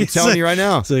 Dude. I'm telling you right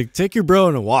now. It's like take your bro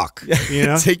on a walk. You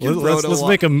know, take your bro on a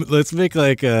walk. Let's make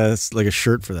like a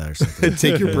shirt for that or something.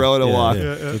 Take your bro on a walk.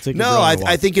 No,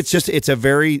 I think it's a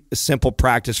very simple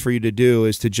practice for you to do,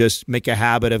 is to just make a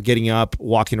habit of getting up,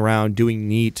 walking around, doing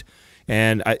NEAT.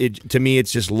 And to me,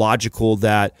 it's just logical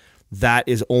that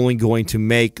is only going to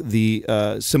make the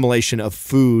assimilation of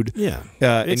food. Yeah,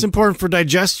 it's important for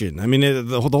digestion. I mean,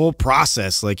 the whole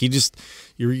process, like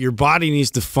your body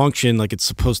needs to function like it's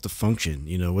supposed to function.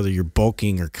 You know, whether you're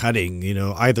bulking or cutting, you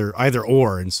know, either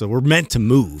or. And so we're meant to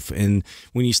move. And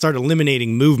when you start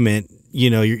eliminating movement, you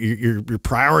know, you're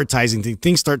prioritizing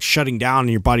things start shutting down, and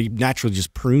your body naturally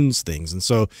just prunes things. And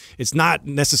so it's not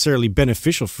necessarily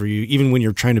beneficial for you, even when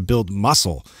you're trying to build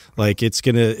muscle. Like it's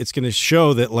gonna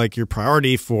show that like your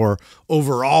priority for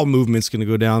overall movement's gonna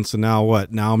go down. So now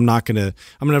what? Now I'm gonna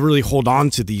really hold on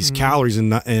to these calories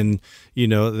and you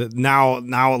know,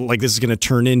 now like this is gonna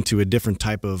turn into a different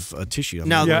type of tissue.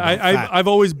 I've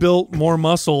always built more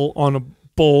muscle on a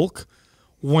bulk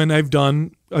when I've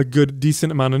done a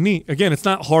decent amount of NEAT. Again, it's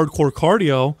not hardcore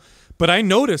cardio, but I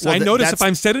notice if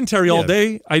I'm sedentary all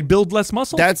day, I build less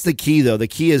muscle. That's the key, though. The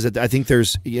key is that I think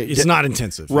it's not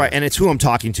intensive, right? And it's who I'm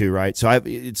talking to, right? So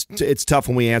it's tough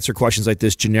when we answer questions like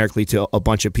this generically to a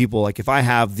bunch of people. Like if I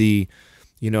have the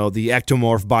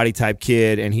ectomorph body type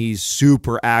kid and he's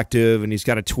super active and he's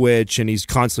got a twitch and he's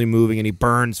constantly moving and he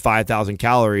burns 5,000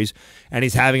 calories and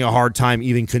he's having a hard time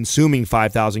even consuming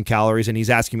 5,000 calories and he's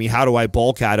asking me, how do I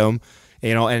bulk at him?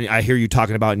 You know, and I hear you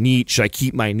talking about NEAT. Should I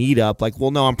keep my NEAT up? Like,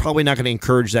 well, no, I'm probably not going to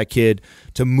encourage that kid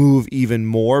to move even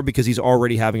more because he's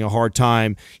already having a hard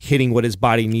time hitting what his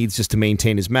body needs just to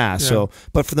maintain his mass. Yeah. So,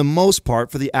 but for the most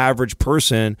part, for the average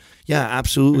person, yeah,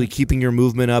 absolutely, keeping your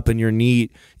movement up and your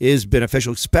NEAT is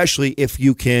beneficial, especially if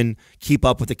you can keep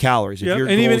up with the calories. Yeah,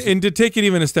 and to take it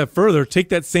even a step further, take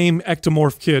that same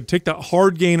ectomorph kid, take that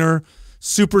hard gainer,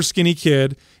 super skinny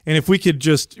kid, and if we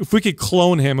could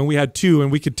clone him, and we had two,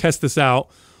 and we could test this out,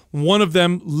 one of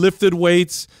them lifted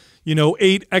weights, you know,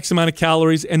 ate X amount of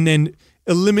calories, and then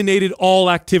eliminated all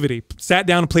activity, sat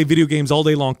down and played video games all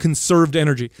day long, conserved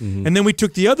energy. And then we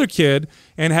took the other kid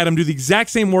and had him do the exact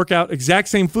same workout, exact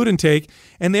same food intake,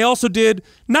 and they also did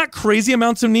not crazy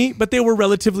amounts of NEAT, but they were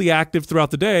relatively active throughout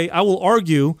the day. I will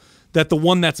argue that the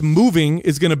one that's moving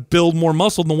is going to build more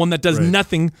muscle than the one that does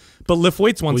nothing but lift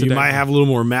weights once a day. You might have a little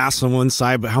more mass on one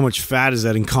side, but how much fat is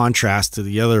that in contrast to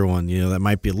the other one? You know, that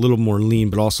might be a little more lean,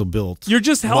 but also built. You're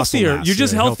just healthier. You're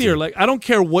just healthier. Like, I don't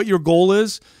care what your goal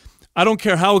is. I don't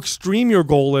care how extreme your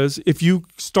goal is. If you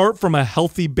start from a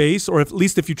healthy base, or at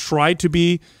least if you try to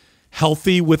be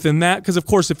healthy within that, because of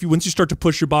course, once you start to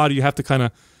push your body, you have to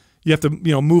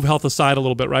move health aside a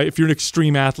little bit, right? If you're an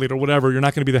extreme athlete or whatever, you're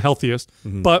not going to be the healthiest.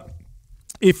 But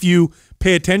if you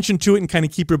pay attention to it and kind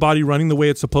of keep your body running the way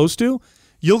it's supposed to,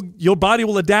 your body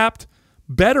will adapt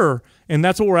better. And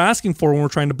that's what we're asking for when we're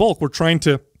trying to bulk. We're trying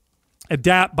to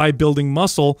adapt by building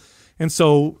muscle. And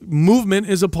so movement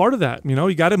is a part of that. You know,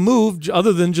 you got to move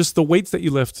other than just the weights that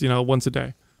you lift, once a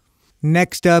day.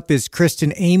 Next up is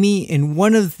Kristen Amy. In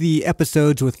one of the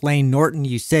episodes with Lane Norton,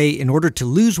 you say in order to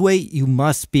lose weight, you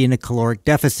must be in a caloric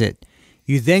deficit.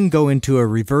 You then go into a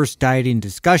reverse dieting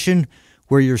discussion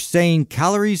where you're saying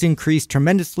calories increased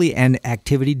tremendously and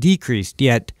activity decreased,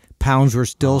 yet pounds were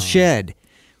still shed.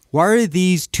 Why are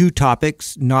these two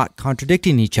topics not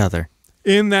contradicting each other?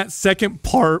 In that second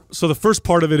part, so the first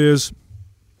part of it is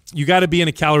you got to be in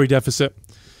a calorie deficit.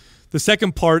 The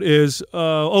second part is,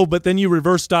 but then you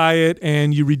reverse diet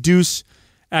and you reduce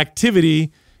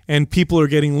activity and people are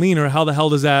getting leaner. How the hell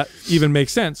does that even make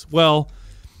sense? Well,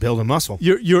 building muscle.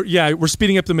 We're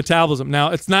speeding up the metabolism.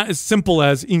 Now, it's not as simple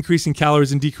as increasing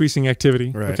calories and decreasing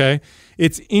activity, okay?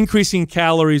 It's increasing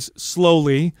calories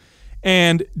slowly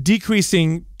and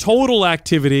decreasing total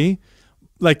activity,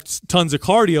 like tons of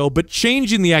cardio, but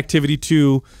changing the activity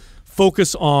to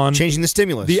focus on changing the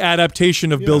stimulus, the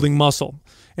adaptation of building muscle.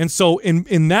 And so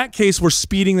in that case, we're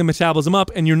speeding the metabolism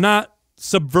up, and you're not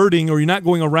subverting or you're not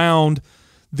going around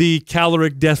the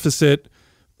caloric deficit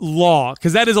law,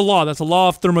 because that is a law. That's a law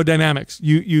of thermodynamics.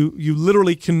 You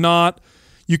literally can't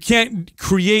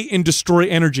create and destroy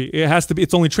energy. It has to be,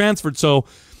 it's only transferred. So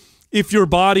if your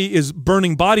body is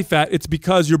burning body fat, it's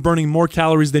because you're burning more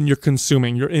calories than you're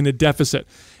consuming. You're in a deficit.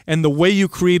 And the way you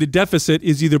create a deficit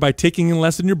is either by taking in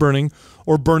less than you're burning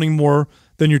or burning more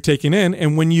than you're taking in.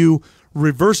 And when you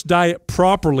reverse diet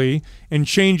properly and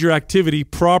change your activity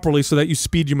properly so that you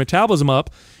speed your metabolism up,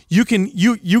 you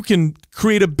can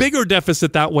create a bigger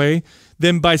deficit that way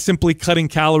than by simply cutting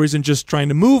calories and just trying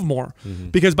to move more.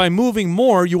 Because by moving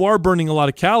more, you are burning a lot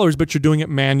of calories, but you're doing it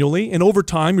manually. And over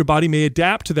time, your body may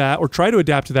adapt to that or try to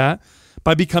adapt to that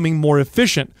by becoming more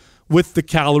efficient with the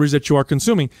calories that you are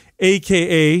consuming,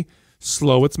 AKA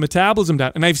slow its metabolism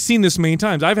down. And I've seen this many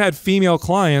times. I've had female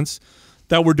clients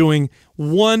that were doing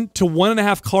 1 to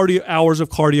 1.5 hours of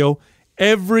cardio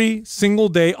every single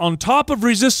day on top of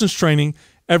resistance training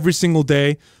every single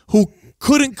day, who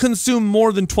couldn't consume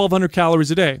more than 1,200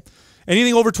 calories a day.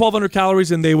 Anything over 1,200 calories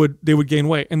and they would gain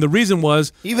weight. And the reason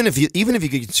was, even if you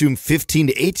could consume 15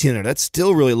 to 1,800, that's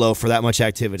still really low for that much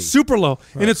activity. Super low.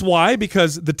 Right. And it's why,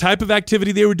 because the type of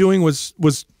activity they were doing was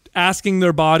asking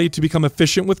their body to become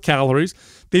efficient with calories.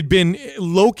 They'd been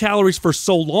low calories for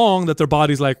so long that their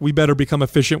body's like, we better become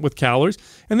efficient with calories.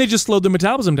 And they just slowed their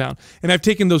metabolism down. And I've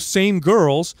taken those same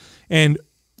girls, and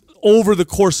over the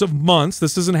course of months,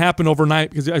 this doesn't happen overnight,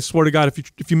 because I swear to God,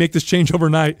 if you make this change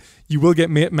overnight, you will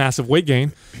get massive weight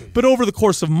gain. But over the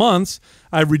course of months,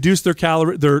 I reduced their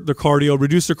cardio,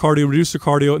 reduce their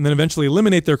cardio, and then eventually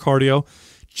eliminate their cardio,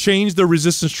 change their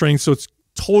resistance training so it's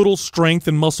total strength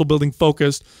and muscle building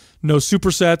focused. No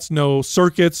supersets, no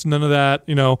circuits, none of that,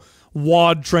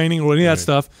 WOD training or any of that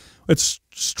stuff. It's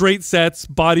straight sets,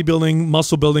 bodybuilding,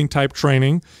 muscle building type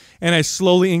training. And I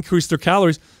slowly increase their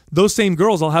calories. Those same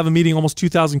girls, I'll have them eating almost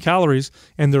 2,000 calories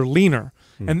and they're leaner.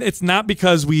 And it's not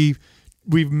because we've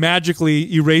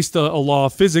magically erased a law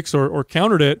of physics or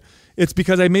countered it. It's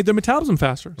because I made their metabolism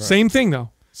faster. Right. Same thing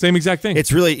though. Same exact thing.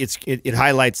 It's really it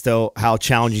highlights though how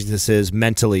challenging this is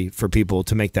mentally for people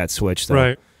to make that switch though.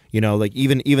 Right. Like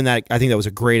even that, I think that was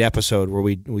a great episode where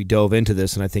we dove into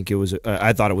this, and I think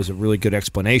I thought it was a really good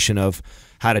explanation of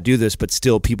how to do this, but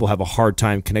still people have a hard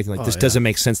time connecting. Like, this doesn't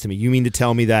make sense to me. You mean to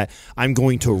tell me that I'm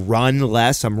going to run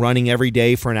less? I'm running every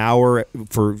day for an hour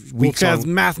for weeks. Because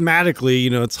mathematically,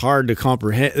 it's hard to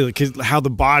comprehend because how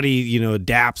the body,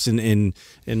 adapts and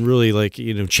really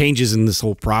changes in this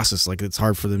whole process. Like, it's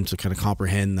hard for them to kind of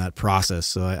comprehend that process.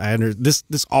 So this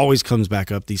always comes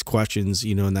back up, these questions,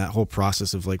 in that whole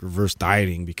process of like like reverse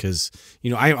dieting because,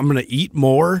 I'm going to eat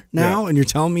more now. And you're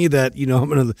telling me that, I'm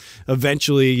going to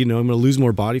eventually, I'm going to lose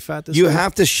more body fat this You way?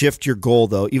 have to shift your goal,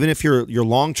 though. Even if your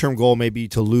long-term goal may be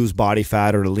to lose body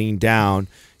fat or to lean down,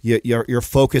 your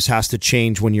focus has to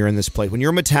change when you're in this place. When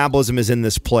your metabolism is in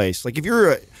this place. Like if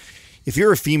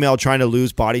you're a female trying to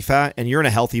lose body fat and you're in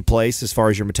a healthy place as far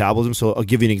as your metabolism, so I'll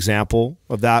give you an example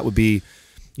of that would be,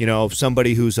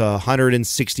 somebody who's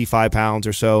 165 pounds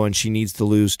or so and she needs to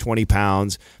lose 20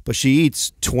 pounds, but she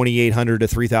eats 2,800 to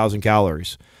 3,000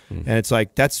 calories. And it's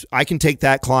like, I can take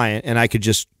that client and I could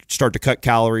just start to cut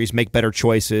calories, make better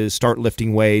choices, start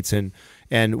lifting weights,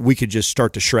 and we could just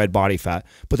start to shred body fat.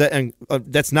 But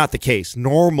that's not the case.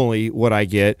 Normally what I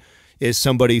get is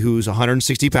somebody who's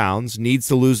 160 pounds, needs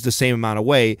to lose the same amount of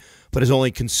weight, but is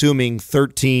only consuming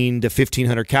 1,300 to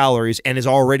 1,500 calories and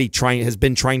has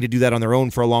been trying to do that on their own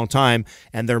for a long time.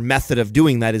 And their method of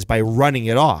doing that is by running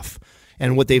it off.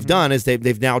 And what they've done is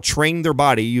they've now trained their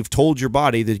body. You've told your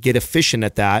body to get efficient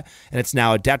at that, and it's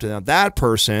now adapted. Now that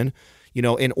person,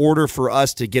 in order for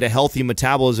us to get a healthy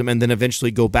metabolism and then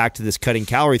eventually go back to this cutting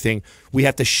calorie thing, we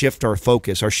have to shift our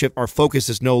focus. Our focus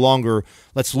is no longer,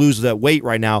 let's lose that weight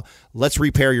right now. Let's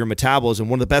repair your metabolism.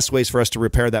 One of the best ways for us to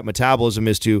repair that metabolism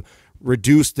is to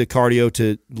reduce the cardio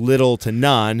to little to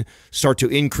none, start to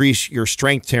increase your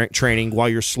strength training while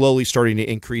you're slowly starting to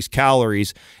increase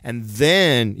calories, and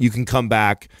then you can come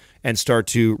back and start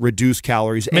to reduce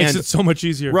calories. Makes it so much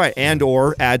easier. Right, and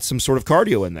or add some sort of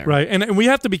cardio in there. Right, and we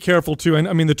have to be careful too. And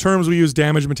I mean, the terms we use,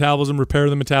 damage metabolism, repair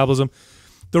the metabolism.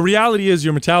 The reality is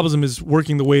your metabolism is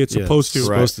working the way it's supposed to. It's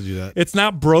supposed to do that. It's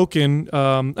not broken.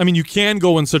 I mean, you can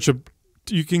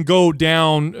go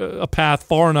down a path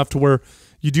far enough to where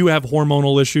you do have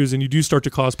hormonal issues and you do start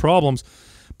to cause problems.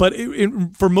 But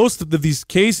for most of these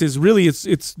cases, really,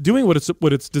 it's doing what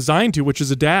it's designed to, which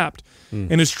is adapt,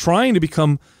 and it's trying to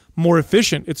become more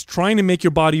efficient. It's trying to make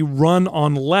your body run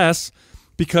on less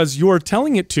because you're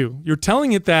telling it to. You're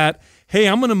telling it that, hey,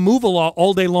 I'm going to move a lot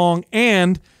all day long,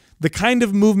 and the kind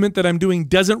of movement that I'm doing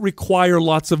doesn't require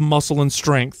lots of muscle and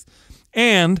strength,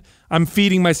 and I'm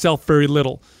feeding myself very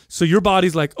little. So your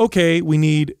body's like, okay, we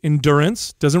need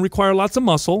endurance, doesn't require lots of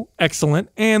muscle, excellent,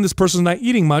 and this person's not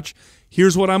eating much.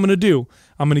 Here's what I'm going to do.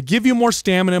 I'm going to give you more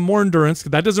stamina and more endurance.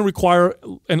 That doesn't require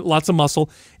lots of muscle.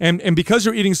 And because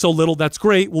you're eating so little, that's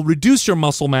great. We'll reduce your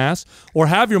muscle mass or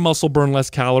have your muscle burn less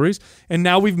calories. And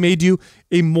now we've made you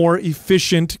a more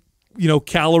efficient,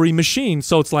 calorie machine.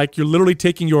 So it's like you're literally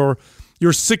taking your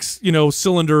 6,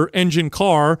 cylinder engine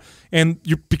car, and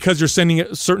because you're sending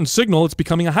a certain signal, it's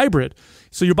becoming a hybrid.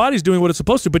 So your body's doing what it's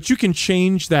supposed to, but you can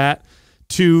change that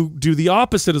to do the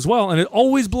opposite as well. And it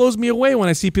always blows me away when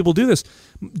I see people do this.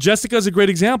 Jessica's a great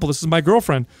example. This is my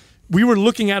girlfriend. We were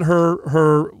looking at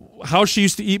her how she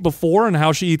used to eat before and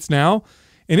how she eats now,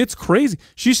 and it's crazy.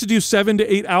 She used to do 7 to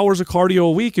 8 hours of cardio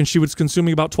a week, and she was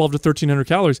consuming about 12 to 1,300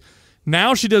 calories.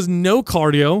 Now she does no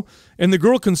cardio, and the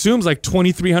girl consumes like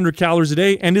 2,300 calories a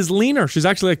day and is leaner. She's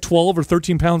actually like 12 or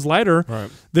 13 pounds lighter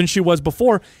than she was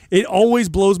before. It always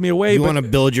blows me away. You want to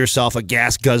build yourself a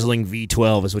gas-guzzling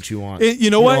V12 is what you want. You know what? You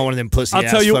don't want one of them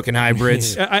pussy-ass fucking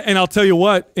hybrids. And I'll tell you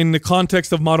what, in the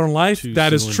context of modern life,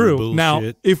 that is true. Now,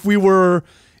 if we were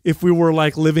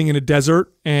like living in a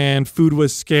desert and food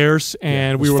was scarce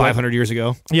and we were 500 years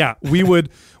ago. Yeah, we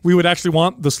would actually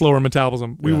want the slower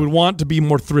metabolism. We would want to be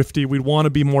more thrifty. We'd want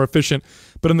to be more efficient.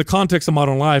 But in the context of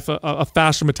modern life, a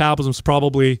faster metabolism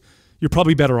is you're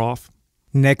probably better off.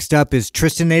 Next up is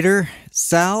Tristanator.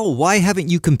 Sal, why haven't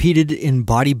you competed in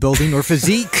bodybuilding or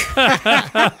physique?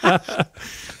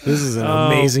 This is an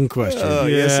amazing question.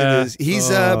 Yes, it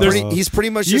is. He's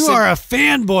pretty much you are a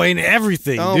fanboy in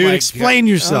everything, dude. Explain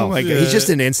yourself. Oh my God. He's just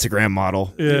an Instagram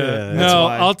model. Yeah. No,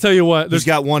 I'll tell you what. He's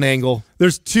got one angle.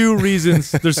 There's 2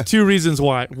 reasons. There's 2 reasons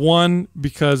why. One,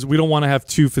 because we don't want to have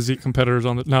 2 physique competitors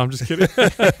on the. No, I'm just kidding.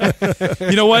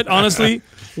 You know what? Honestly,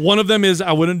 one of them is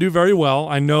I wouldn't do very well.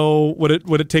 I know what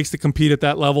it takes to compete at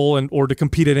that level or to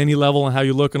compete at any level and how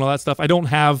you look and all that stuff. I don't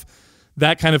have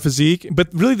that kind of physique. But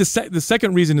really, the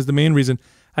second reason is the main reason.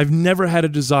 I've never had a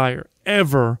desire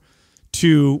ever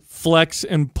to flex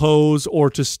and pose or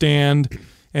to stand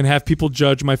and have people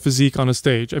judge my physique on a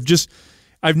stage.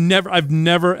 I've never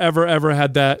ever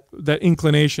had that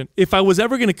inclination. If I was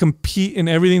ever going to compete in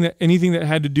anything that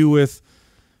had to do with,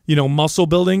 muscle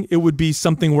building, it would be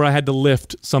something where I had to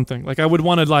lift something. Like I would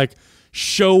want to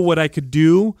show what I could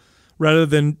do rather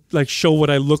than show what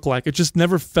I look like. It just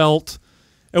never felt.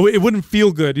 It wouldn't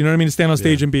feel good, you know what I mean, to stand on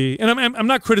stage and be. And I'm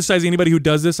not criticizing anybody who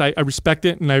does this. I respect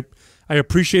it and I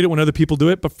appreciate it when other people do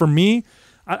it. But for me,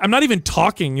 I'm not even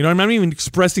talking, I'm not even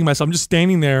expressing myself. I'm just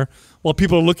standing there while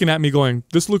people are looking at me going,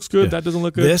 this looks good, that doesn't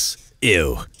look good. This,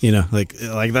 ew. Like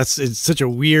it's such a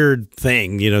weird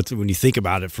thing, when you think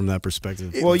about it from that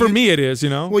perspective. Well, for me it is,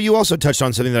 Well, you also touched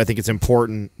on something that I think it's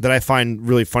important, that I find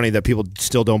really funny that people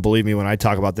still don't believe me when I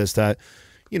talk about this, that,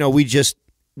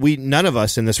 none of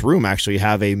us in this room actually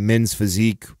have a men's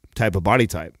physique type of body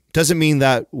type. Doesn't mean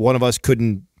that one of us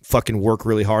couldn't fucking work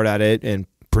really hard at it and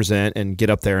present and get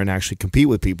up there and actually compete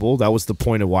with people. That was the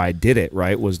point of why I did it,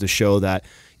 right? Was to show that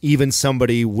even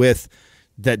somebody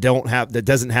that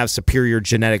doesn't have superior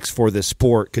genetics for this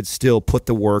sport could still put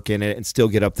the work in it and still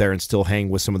get up there and still hang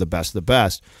with some of the best of the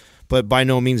best. But by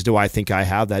no means do I think I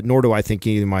have that, nor do I think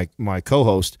either my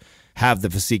co-host have the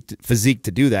physique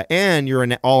to do that. And you're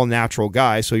an all-natural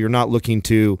guy, so you're not looking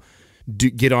to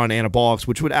get on anabolics,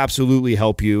 which would absolutely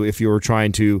help you if you were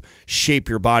trying to shape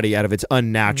your body out of its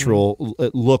unnatural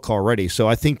look already. So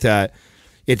I think that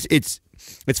it's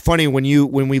funny when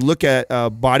we look at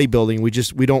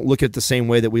bodybuilding, we don't look at it the same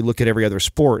way that we look at every other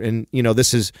sport. And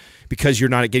this is because you're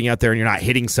not getting out there and you're not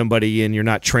hitting somebody and you're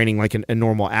not training like a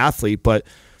normal athlete, but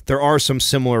there are some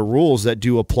similar rules that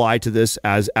do apply to this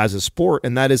as a sport,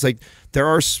 and that is like there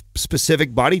are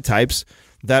specific body types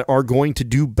that are going to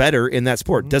do better in that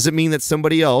sport. Doesn't mean that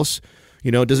somebody else,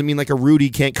 doesn't mean like a Rudy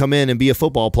can't come in and be a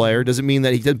football player. Doesn't mean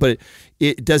that he did, but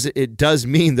it does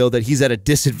mean though that he's at a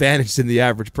disadvantage than the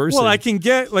average person. Well, I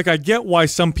get why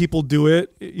some people do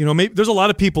it. Maybe there's a lot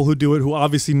of people who do it who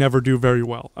obviously never do very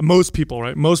well. Most people,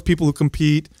 right? Most people who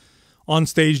compete on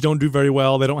stage don't do very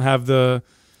well. They don't have the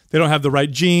right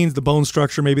genes, the bone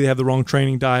structure. Maybe they have the wrong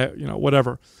training diet,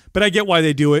 whatever. But I get why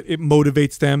they do it. It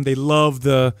motivates them. They love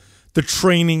the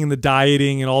training and the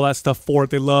dieting and all that stuff for it.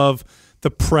 They love the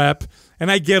prep,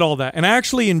 and I get all that. And I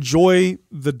actually enjoy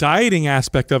the dieting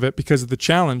aspect of it because of the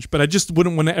challenge, but I just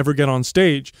wouldn't want to ever get on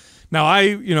stage. Now,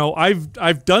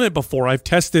 I've done it before. I've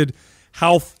tested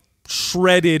how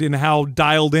shredded and how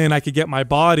dialed in I could get my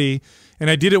body, and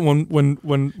I did it when we put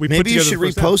together. Maybe you should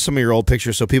repost some of your old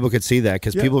pictures so people could see that,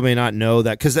 because people may not know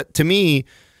that. Because to me,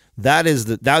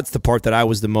 that's the part that I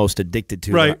was the most addicted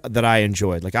to, right, that I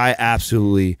enjoyed. Like I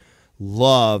absolutely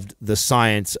loved the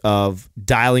science of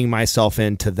dialing myself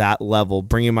into that level,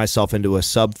 bringing myself into a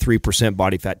sub 3%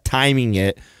 body fat, timing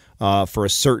it for a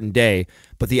certain day.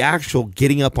 But the actual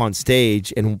getting up on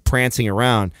stage and prancing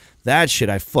around, that shit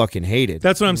I fucking hated.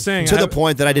 That's what I'm saying. To the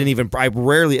point that I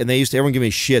rarely, and everyone give me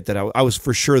shit that I was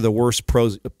for sure the worst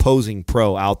posing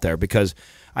pro out there because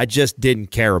I just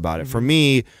didn't care about it. For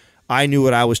me, I knew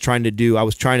what I was trying to do. I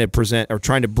was trying to present or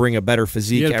trying to bring a better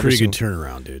physique. You had a pretty good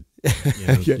turnaround, dude.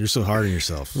 You're so hard on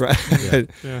yourself. Right.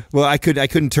 Yeah. Well, I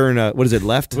couldn't turn. What is it?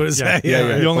 Left. What is that?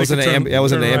 Yeah. You only was an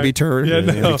ambi turn. Yeah,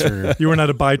 no. You were not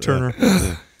a bi-turner.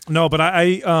 No, but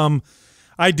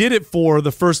I did it for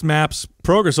the first MAPS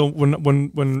program. So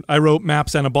when I wrote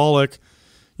MAPS Anabolic,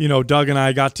 Doug and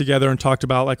I got together and talked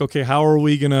about like, okay, how are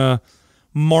we gonna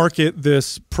market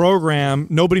this program?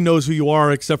 Nobody knows who you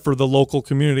are except for the local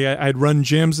community. I'd run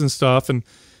gyms and stuff, and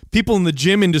people in the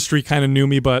gym industry kind of knew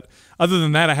me, but other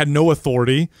than that, I had no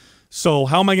authority. So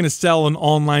how am I going to sell an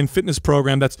online fitness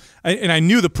program and I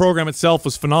knew the program itself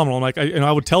was phenomenal. I'm like,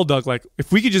 I would tell Doug, like,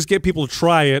 if we could just get people to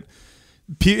try it,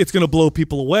 it's going to blow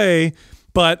people away.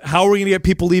 But how are we going to get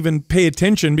people to even pay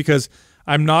attention? Because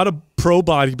I'm not a pro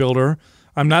bodybuilder.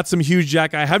 I'm not some huge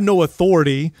jack. I have no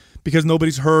authority because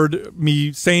nobody's heard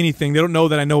me say anything. They don't know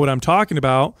that I know what I'm talking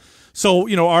about. So,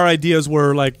 our ideas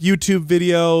were like YouTube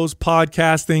videos,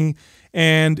 podcasting,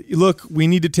 and look, we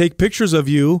need to take pictures of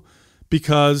you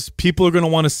because people are going to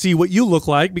want to see what you look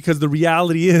like, because the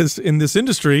reality is in this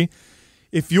industry,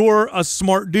 if you're a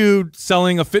smart dude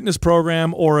selling a fitness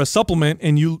program or a supplement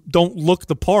and you don't look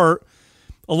the part,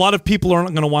 a lot of people aren't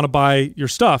going to want to buy your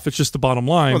stuff. It's just the bottom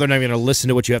line. Well, they're not even going to listen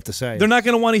to what you have to say. They're not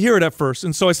going to want to hear it at first.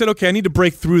 And so I said, okay, I need to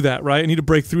break through that, right? I need to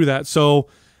break through that. So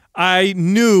I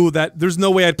knew that there's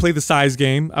no way I'd play the size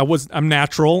game. I'm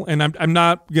natural, and I'm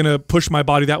not going to push my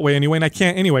body that way anyway, and I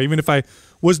can't anyway. Even if I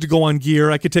was to go on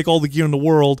gear, I could take all the gear in the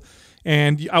world,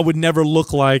 and I would never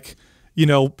look like,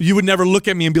 you would never look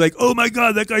at me and be like, oh my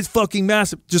God, that guy's fucking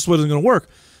massive. Just wasn't going to work.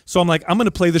 So I'm like, I'm going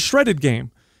to play the shredded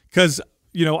game because,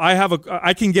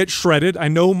 I can get shredded. I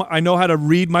know how to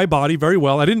read my body very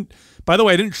well. I didn't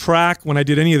track when I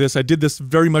did any of this. I did this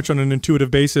very much on an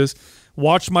intuitive basis.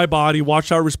 Watched my body, watched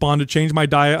how it responded, changed my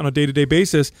diet on a day-to-day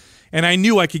basis, and I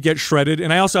knew I could get shredded.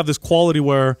 And I also have this quality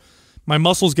where my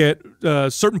muscles get,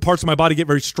 certain parts of my body get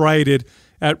very striated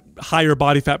at higher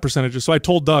body fat percentages. So I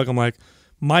told Doug, I'm like,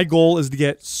 my goal is to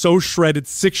get so shredded,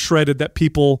 sick shredded, that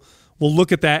people will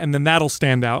look at that and then that'll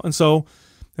stand out.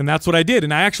 And that's what I did.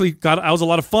 And I actually I was a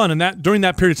lot of fun. And during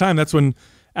that period of time, that's when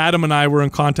Adam and I were in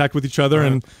contact with each other,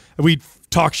 and we'd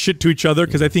talk shit to each other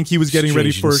because I think he was getting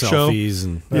ready for a show.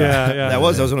 And, yeah. That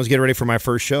was when I was getting ready for my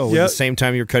first show. At the same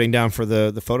time you were cutting down for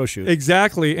the photo shoot.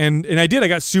 Exactly, and I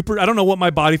got super. I don't know what my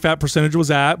body fat percentage was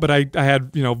at, but I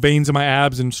had veins in my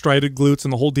abs and striated glutes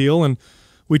and the whole deal. And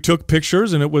we took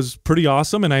pictures, and it was pretty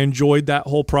awesome, and I enjoyed that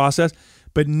whole process.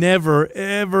 But never,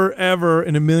 ever, ever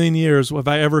in a million years have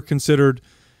I ever considered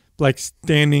like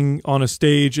standing on a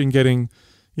stage and getting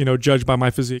judged by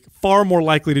my physique. Far more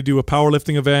likely to do a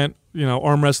powerlifting event,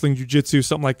 arm wrestling, jiu-jitsu,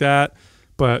 something like that.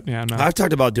 But yeah, no. I've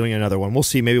talked about doing another one. We'll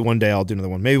see. Maybe one day I'll do another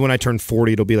one. Maybe when I turn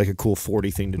 40, it'll be like a cool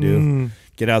 40 thing to do.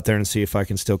 Get out there and see if I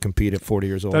can still compete at 40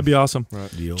 years old. That'd be awesome.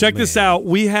 Check this out.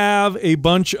 We have a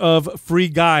bunch of free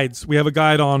guides. We have a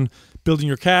guide on building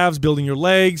your calves, building your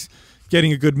legs,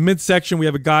 getting a good midsection. We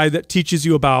have a guide that teaches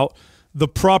you about the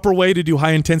proper way to do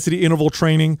high-intensity interval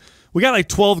training. We got like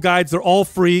 12 guides. They're all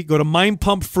free. Go to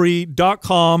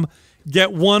mindpumpfree.com.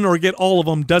 Get one or get all of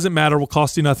them. Doesn't matter. Will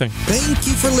cost you nothing. Thank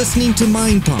you for listening to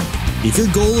Mind Pump. If your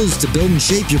goal is to build and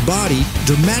shape your body,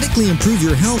 dramatically improve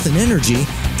your health and energy,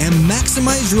 and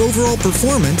maximize your overall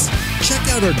performance, check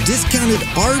out our discounted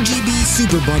RGB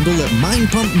Super Bundle at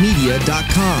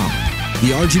mindpumpmedia.com.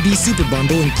 The RGB Super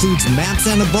Bundle includes MAPS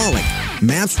Anabolic,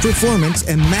 MAPS Performance,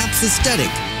 and MAPS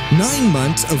Aesthetic. 9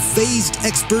 months of phased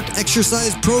expert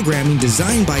exercise programming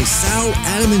designed by Sal,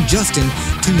 Adam, and Justin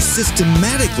to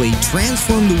systematically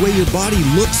transform the way your body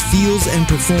looks, feels, and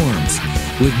performs.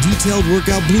 With detailed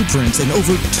workout blueprints and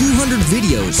over 200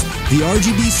 videos, the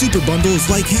RGB Super Bundle is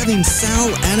like having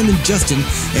Sal, Adam, and Justin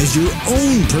as your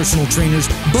own personal trainers,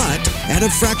 but at a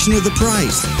fraction of the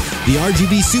price. The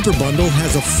RGB Super Bundle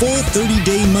has a full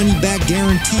 30-day money-back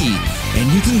guarantee, and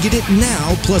you can get it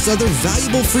now plus other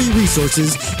valuable free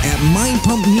resources at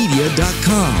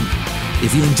mindpumpmedia.com.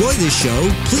 If you enjoy this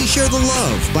show, please share the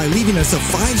love by leaving us a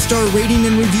 5-star rating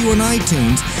and review on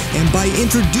iTunes and by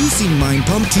introducing Mind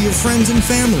Pump to your friends and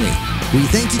family. We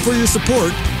thank you for your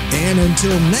support, and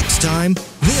until next time,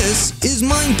 this is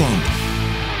Mind Pump.